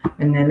into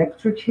an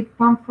electric heat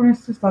pump, for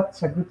instance.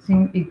 That's a good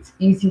thing. It's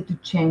easy to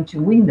change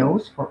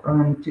windows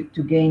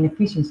to gain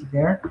efficiency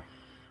there.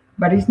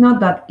 But it's not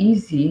that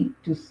easy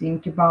to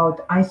think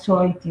about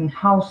isolating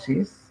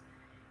houses.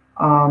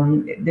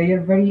 They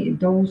are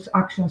those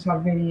actions are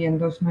very, and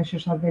those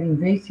measures are very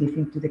invasive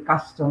into the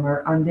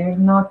customer, and they're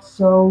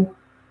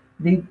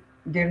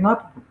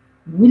not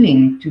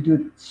willing to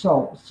do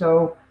so.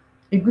 So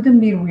it wouldn't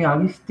be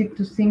realistic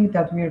to think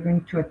that we are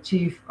going to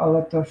achieve a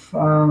lot of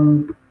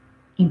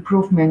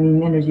improvement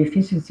in energy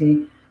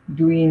efficiency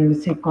doing,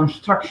 let's say,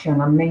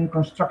 construction and main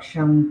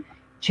construction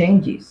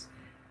changes.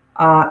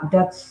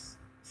 That's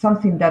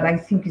something that I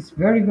think is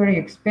very, very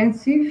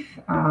expensive,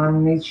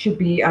 and it should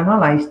be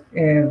analyzed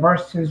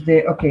versus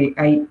okay,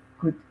 I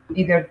could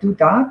either do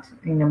that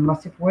in a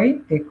massive way,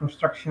 the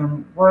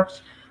construction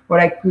works, or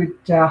I could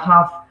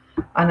have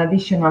an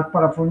additional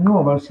part of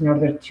renewables in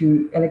order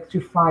to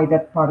electrify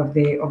that part of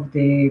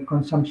the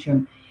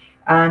consumption.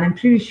 And I'm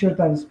pretty sure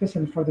that,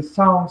 especially for the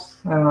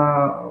south,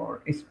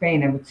 or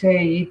Spain, I would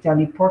say,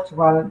 Italy,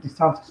 Portugal, the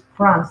south of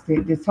France,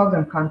 the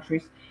southern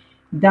countries,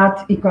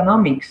 that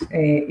economics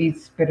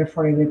is better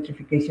for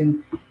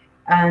electrification.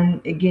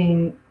 And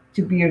again,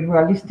 to be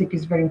realistic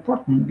is very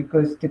important,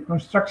 because the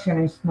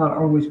construction is not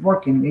always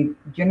working. It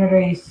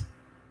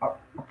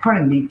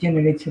apparently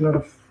generates a lot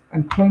of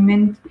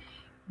employment,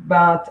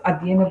 but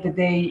at the end of the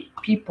day,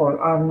 people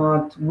are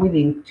not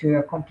willing to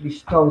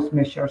accomplish those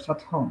measures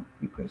at home,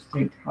 because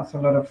it has a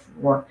lot of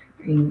work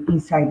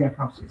inside their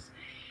houses.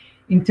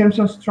 In terms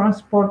of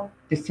transport,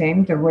 the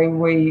same. The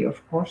railway,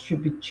 of course,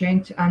 should be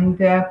changed.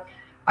 And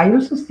I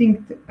also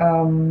think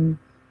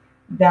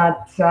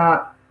that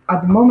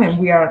at the moment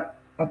we are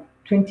at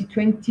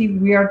 2020,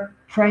 we are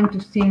trying to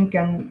think,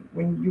 and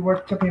when you were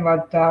talking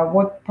about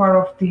what part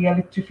of the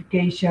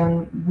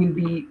electrification will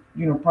be,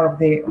 part of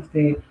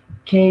the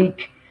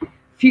cake,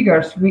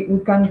 figures, we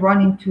can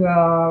run into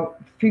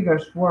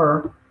figures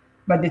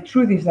but the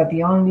truth is that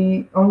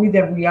only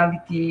the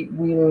reality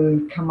will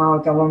come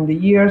out along the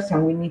years,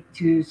 and we need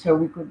to, so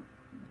we could,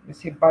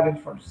 let's say,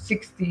 budget for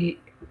 60,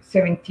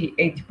 70,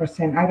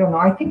 80%. I don't know.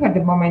 I think at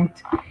the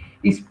moment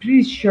it's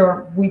pretty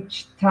sure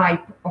which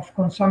type of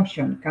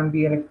consumption can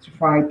be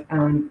electrified,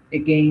 and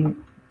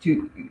again,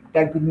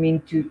 that would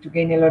mean to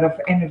gain a lot of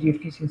energy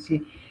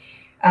efficiency.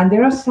 And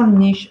there are some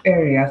niche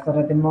areas that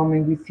at the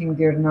moment we think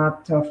they're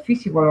not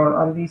feasible,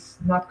 or at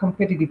least not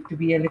competitive to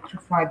be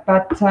electrified.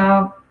 But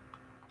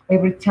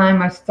every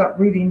time I start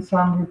reading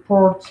some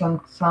reports and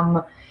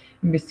some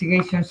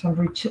investigations and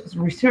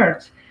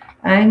research,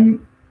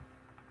 I'm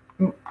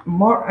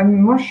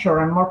more sure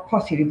and more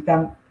positive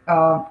that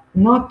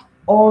not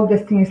all the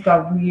things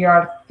that we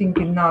are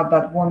thinking now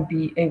that won't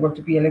be able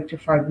to be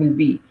electrified will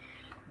be.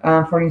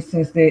 For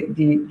instance,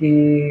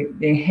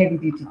 the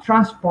heavy-duty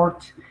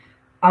transport.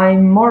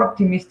 I'm more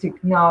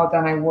optimistic now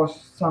than I was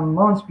some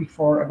months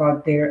before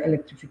about their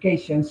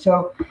electrification.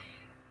 So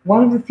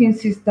one of the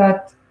things is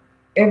that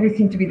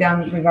everything to be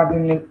done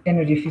regarding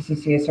energy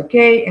efficiency is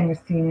okay.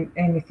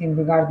 Anything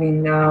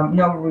regarding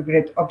no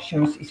regret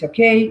options is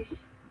okay.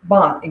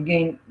 But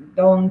again,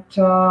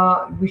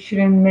 we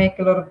shouldn't make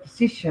a lot of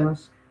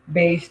decisions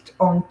based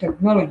on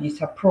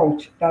technology's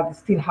approach that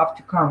still have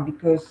to come,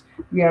 because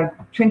we are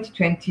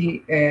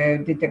 2020.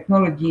 The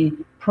technology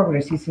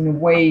progresses in a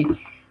way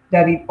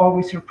that it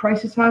always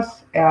surprises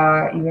us,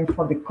 even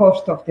for the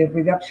cost of the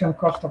reduction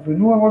cost of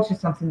renewables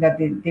is something that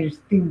they're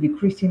still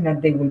decreasing,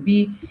 and they will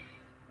be.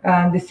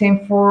 And the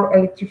same for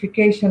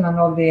electrification and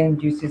all the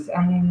end uses.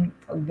 And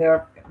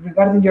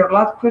regarding your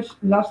last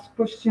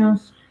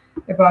questions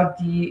about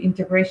the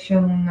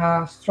integration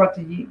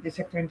strategy, the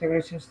sector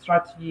integration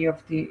strategy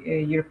of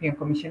the European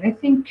Commission, I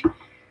think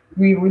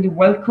we really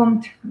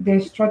welcomed the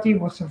strategy.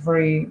 It was a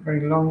very,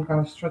 very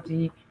long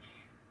strategy.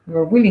 We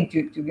were willing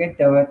to get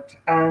that,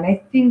 and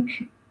I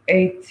think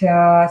it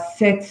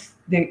sets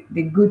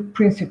the good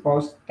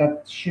principles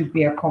that should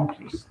be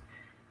accomplished.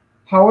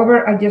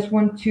 However, I just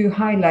want to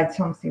highlight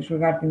some things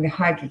regarding the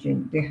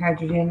hydrogen. The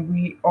hydrogen,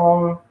 we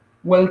all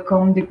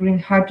welcome the green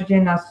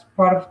hydrogen as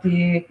part of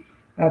the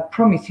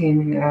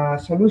promising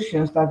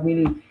solutions that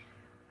will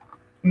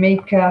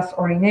make us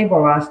or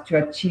enable us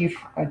to achieve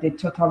the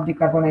total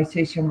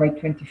decarbonization by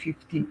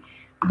 2050.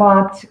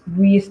 But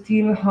we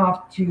still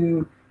have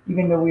to,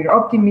 even though we're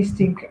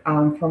optimistic,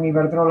 from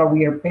Iberdrola,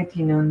 we are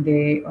betting on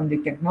the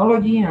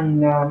technology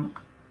and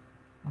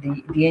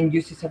the end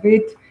uses of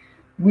it.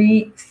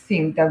 We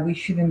think that we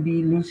shouldn't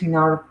be losing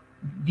our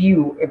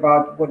view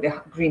about what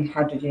the green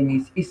hydrogen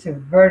is. It's a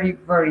very,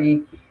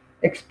 very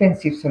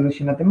expensive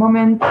solution at the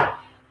moment.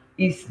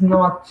 It's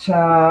not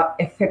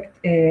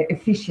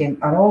efficient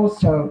at all.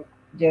 So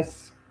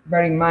just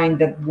bear in mind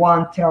that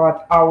 1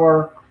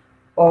 terawatt-hour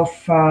of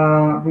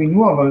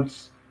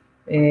renewables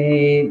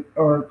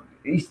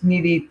is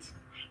needed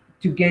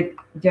to get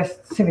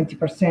just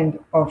 70%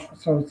 of,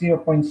 so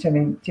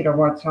 0.7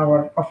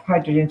 terawatts-hour of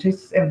hydrogen. So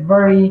it's a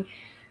very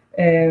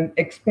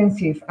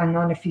expensive and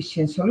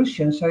non-efficient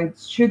solution. So it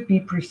should be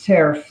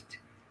preserved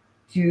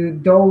to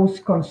those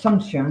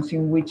consumptions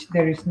in which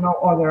there is no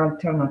other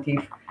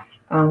alternative,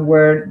 and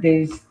where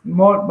there is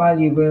more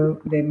valuable,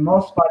 the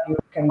most value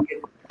can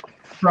get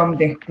from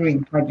the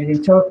green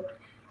hydrogen. So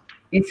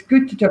it's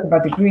good to talk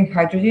about the green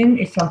hydrogen.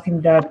 It's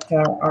something that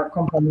our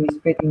company is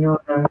betting on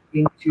and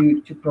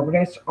going to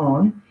progress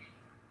on.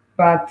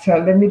 But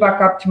let me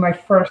back up to my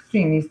first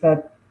thing is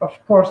that, of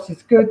course,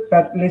 it's good,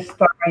 but let's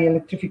start by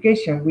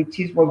electrification, which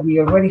is what we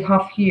already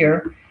have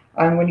here.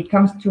 And when it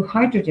comes to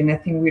hydrogen, I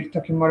think we're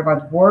talking more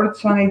about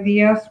words and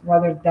ideas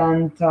rather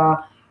than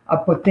a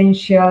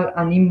potential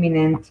and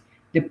imminent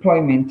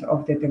deployment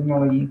of the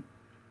technology.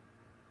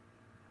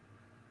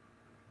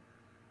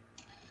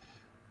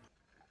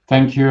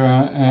 Thank you,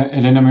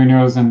 Elena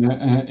Munoz. And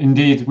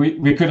indeed,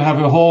 we could have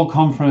a whole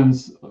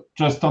conference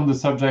just on the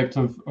subject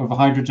of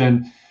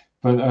hydrogen,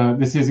 but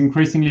this is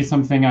increasingly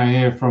something I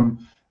hear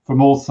from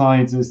all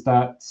sides, is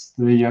that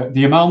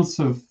the amounts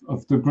of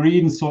the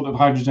green sort of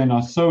hydrogen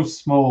are so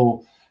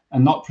small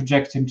and not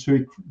projecting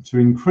to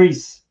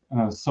increase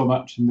so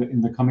much in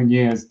the coming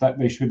years that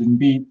they should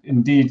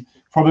indeed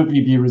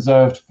probably be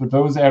reserved for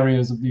those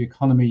areas of the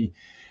economy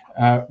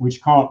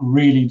which can't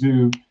really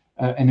do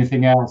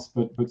anything else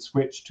but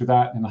switch to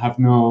that and have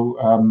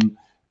no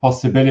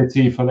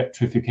possibility for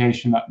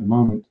electrification at the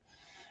moment.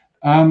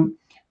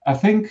 I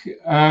think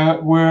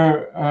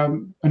we're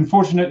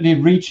unfortunately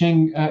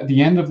reaching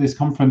the end of this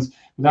conference,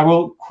 but I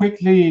will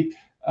quickly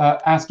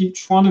ask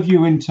each one of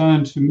you in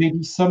turn to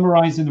maybe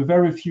summarize in a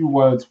very few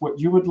words what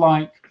you would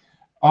like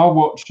our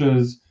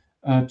watchers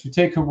to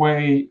take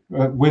away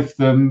with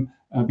them,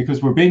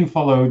 because we're being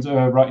followed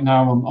right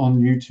now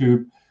on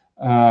YouTube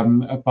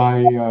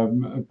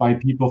by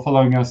people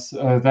following us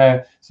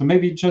there. So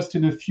maybe just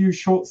in a few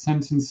short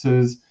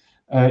sentences,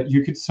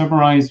 you could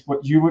summarize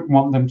what you would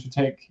want them to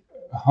take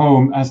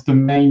home as the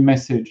main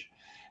message.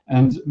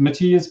 And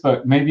Matthias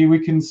Berg, maybe we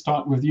can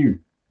start with you.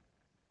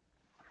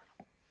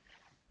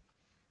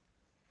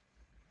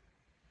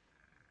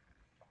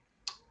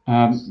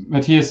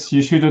 Matthias,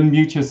 you should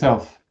unmute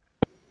yourself.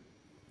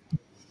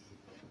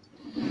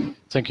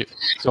 Thank you.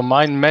 So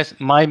my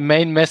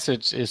main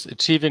message is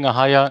achieving a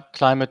higher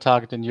climate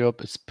target in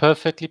Europe is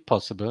perfectly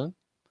possible.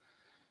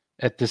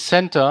 At the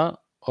center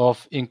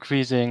of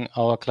increasing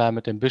our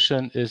climate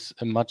ambition is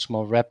a much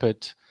more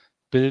rapid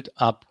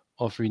build-up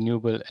of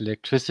renewable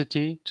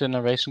electricity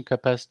generation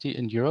capacity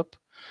in Europe.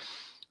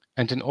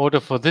 And in order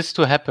for this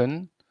to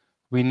happen,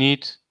 we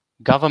need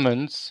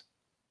governments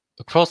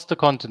across the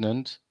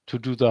continent to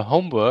do the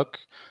homework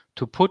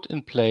to put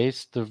in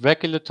place the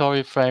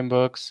regulatory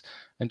frameworks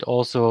and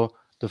also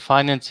the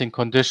financing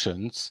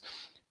conditions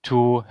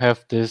to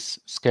have this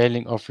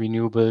scaling of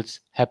renewables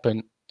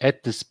happen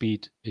at the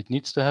speed it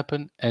needs to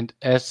happen and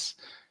as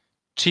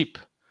cheap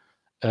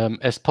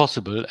as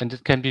possible. And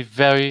it can be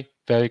very,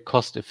 very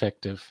cost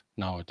effective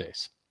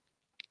nowadays.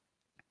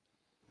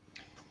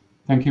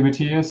 Thank you,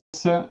 Matthias.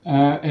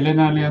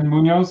 Elena Leon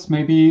Munoz,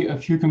 maybe a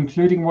few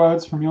concluding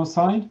words from your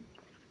side?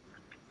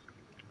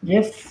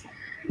 Yes.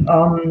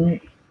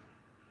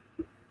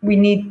 We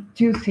need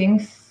two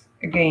things.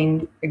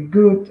 Again,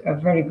 a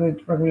very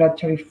good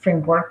regulatory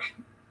framework,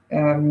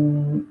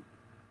 trying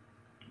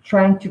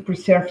to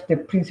preserve the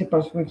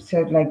principles we've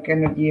said, like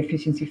energy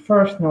efficiency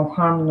first, no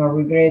harm, no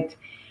regret,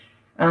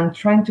 and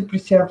trying to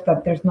preserve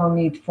that there's no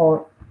need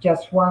for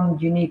just one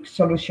unique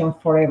solution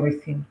for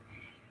everything.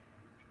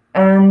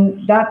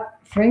 And that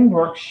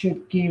framework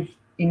should give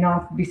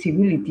enough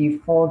visibility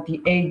for the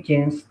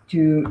agents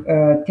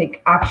to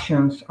take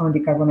actions on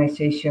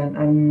decarbonization.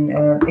 And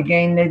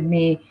again, let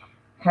me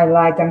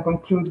highlight and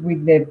conclude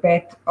with the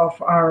bet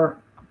of our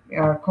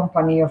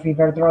company of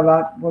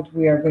Iberdrola, what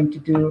we are going to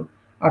do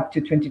up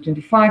to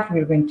 2025.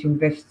 We're going to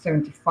invest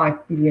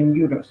 75 billion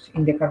euros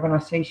in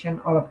decarbonization,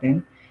 all of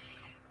them.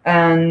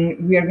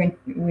 And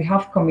we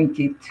have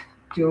committed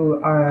to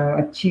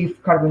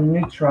achieve carbon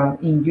neutral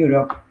in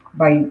Europe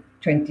by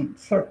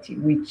 2030,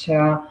 which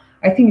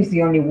I think is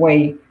the only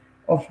way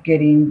of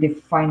getting the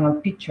final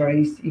picture,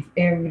 is if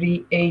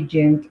every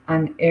agent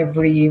and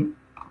every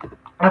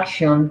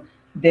action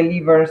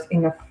delivers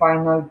in a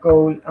final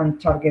goal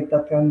and target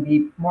that can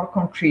be more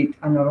concrete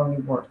and not only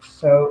words.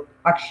 So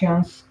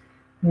actions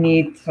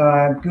need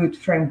a good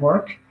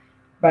framework,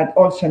 but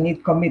also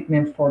need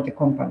commitment for the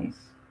companies.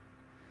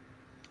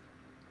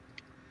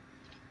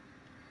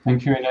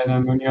 Thank you,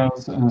 Elena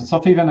Munoz.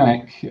 Sophie Van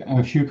Eck,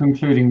 a few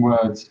concluding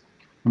words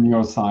from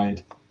your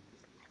side.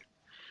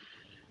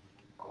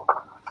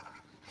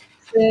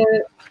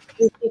 It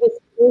is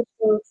crucial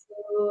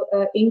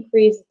to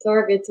increase the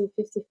target to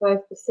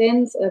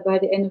 55% by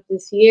the end of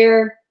this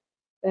year.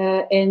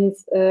 And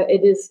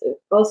it is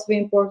also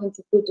important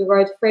to put the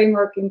right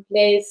framework in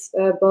place,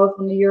 both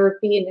on the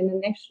European and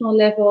the national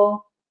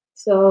level.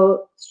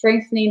 So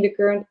strengthening the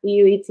current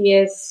EU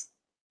ETS,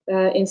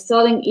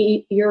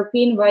 installing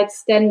European-wide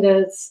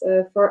standards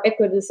for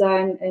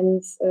eco-design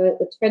and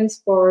the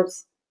transport,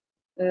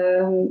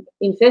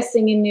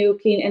 investing in new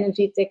clean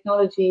energy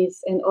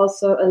technologies, and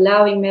also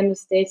allowing member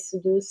states to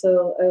do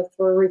so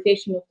for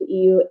revision of the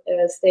EU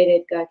state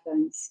aid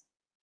guidelines.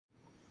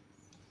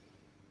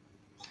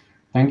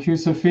 Thank you,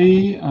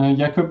 Sophie.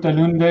 Jakob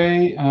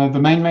Dalunde, the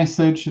main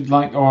message you'd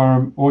like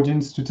our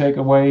audience to take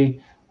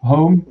away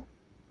home,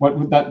 what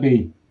would that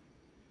be?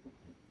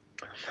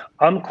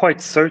 I'm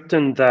quite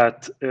certain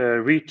that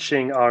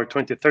reaching our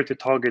 2030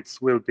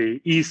 targets will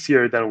be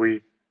easier than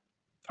we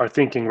are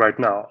thinking right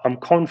now. I'm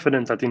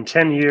confident that in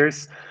 10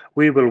 years,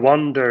 we will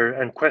wonder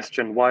and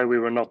question why we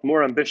were not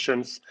more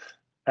ambitious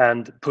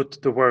and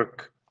put the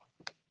work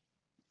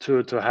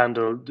to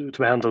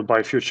handle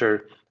by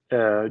future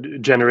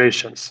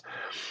generations.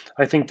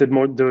 I think that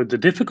the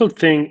difficult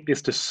thing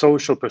is the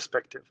social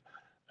perspective,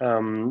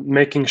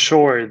 making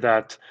sure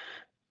that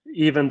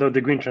even though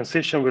the green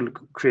transition will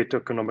create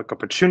economic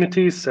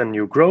opportunities and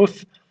new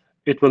growth,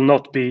 it will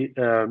not be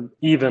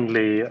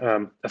evenly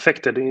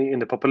affected in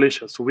the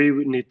population. So we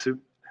need to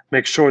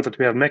make sure that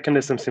we have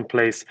mechanisms in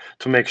place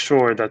to make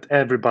sure that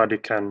everybody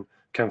can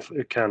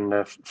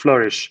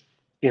flourish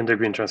in the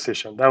green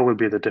transition. That will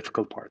be the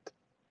difficult part.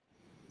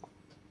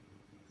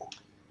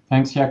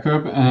 Thanks,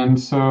 Jakob. And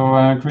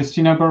so,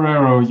 Cristina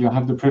Barrero, you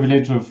have the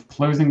privilege of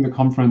closing the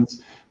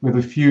conference with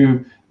a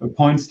few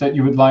points that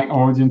you would like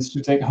our audience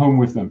to take home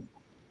with them.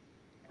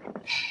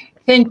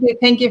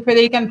 Thank you,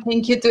 Frederic, and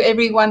thank you to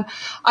everyone.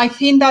 I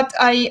think that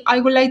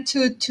I would like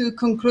to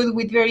conclude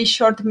with very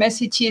short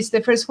messages.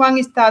 The first one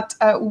is that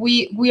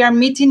we are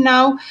meeting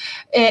now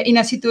in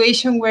a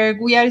situation where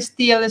we are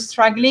still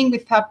struggling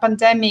with a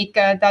pandemic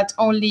that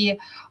only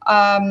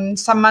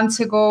some months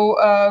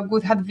ago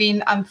would have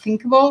been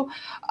unthinkable.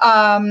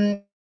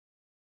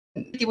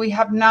 We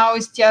have now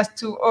is just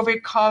to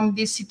overcome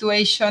this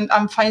situation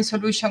and find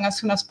solution as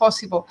soon as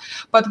possible.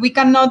 But we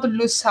cannot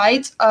lose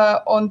sight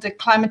on the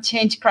climate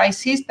change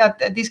crisis, that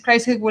this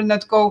crisis will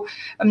not go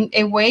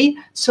away.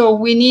 So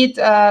we need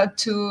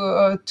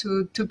to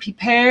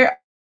prepare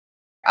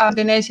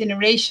the next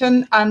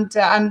generation, and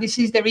this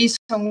is the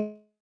reason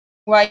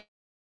why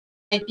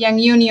European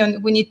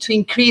Union, we need to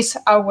increase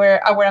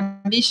our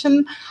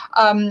ambition.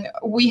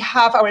 We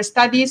have our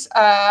studies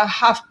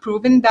have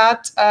proven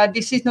that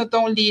this is not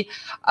only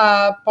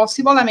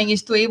possible, I mean,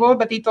 it's doable,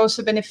 but it's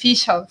also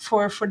beneficial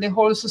for the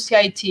whole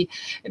society,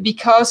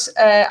 because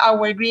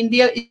our Green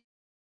Deal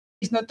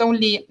is not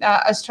only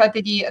a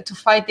strategy to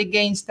fight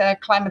against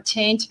climate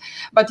change,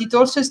 but it's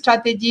also a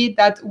strategy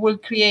that will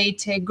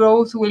create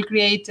growth, will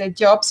create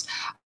jobs,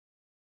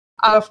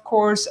 and of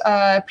course,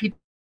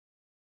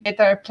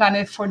 better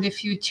planet for the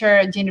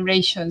future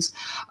generations.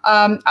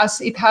 As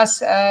it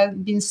has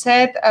been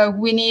said,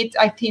 we need,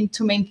 I think,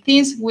 two main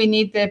things. We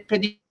need the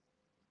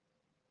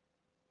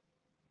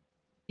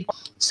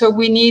So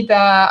we need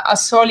a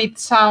solid,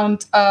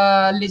 sound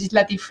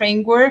legislative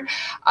framework,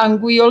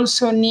 and we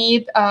also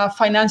need a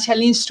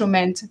financial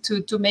instrument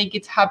to make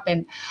it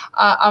happen.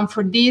 And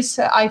for this,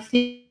 I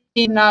think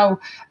now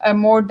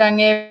more than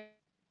ever,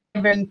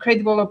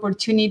 incredible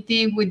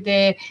opportunity with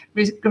the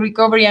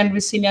Recovery and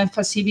Resilience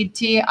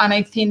Facility, and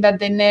I think that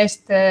the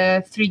next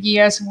 3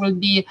 years will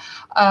be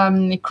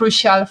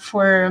crucial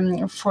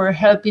for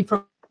helping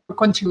for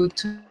contribute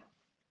to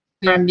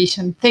your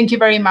ambition. Thank you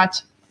very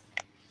much.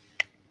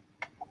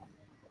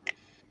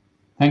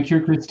 Thank you,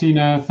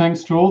 Cristina.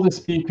 Thanks to all the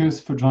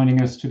speakers for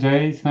joining us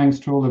today. Thanks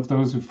to all of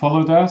those who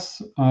followed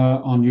us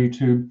on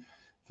YouTube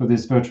for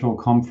this virtual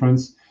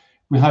conference.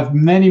 We have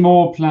many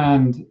more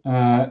planned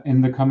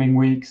in the coming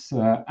weeks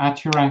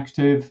at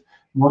Directive,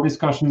 more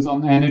discussions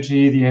on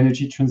energy, the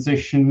energy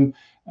transition.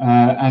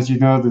 As you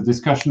know, the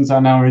discussions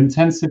are now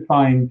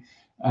intensifying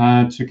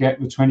to get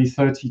the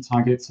 2030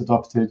 targets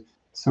adopted.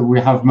 So we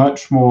have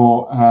much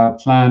more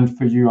planned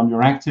for you on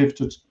Directive.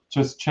 To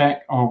just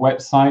check our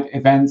website,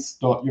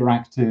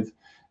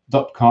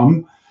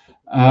 events.euractiv.com.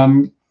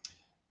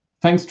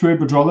 Thanks to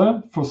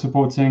Iberdrola for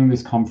supporting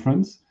this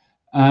conference.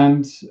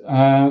 And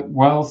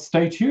well,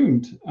 stay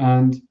tuned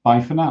and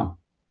bye for now.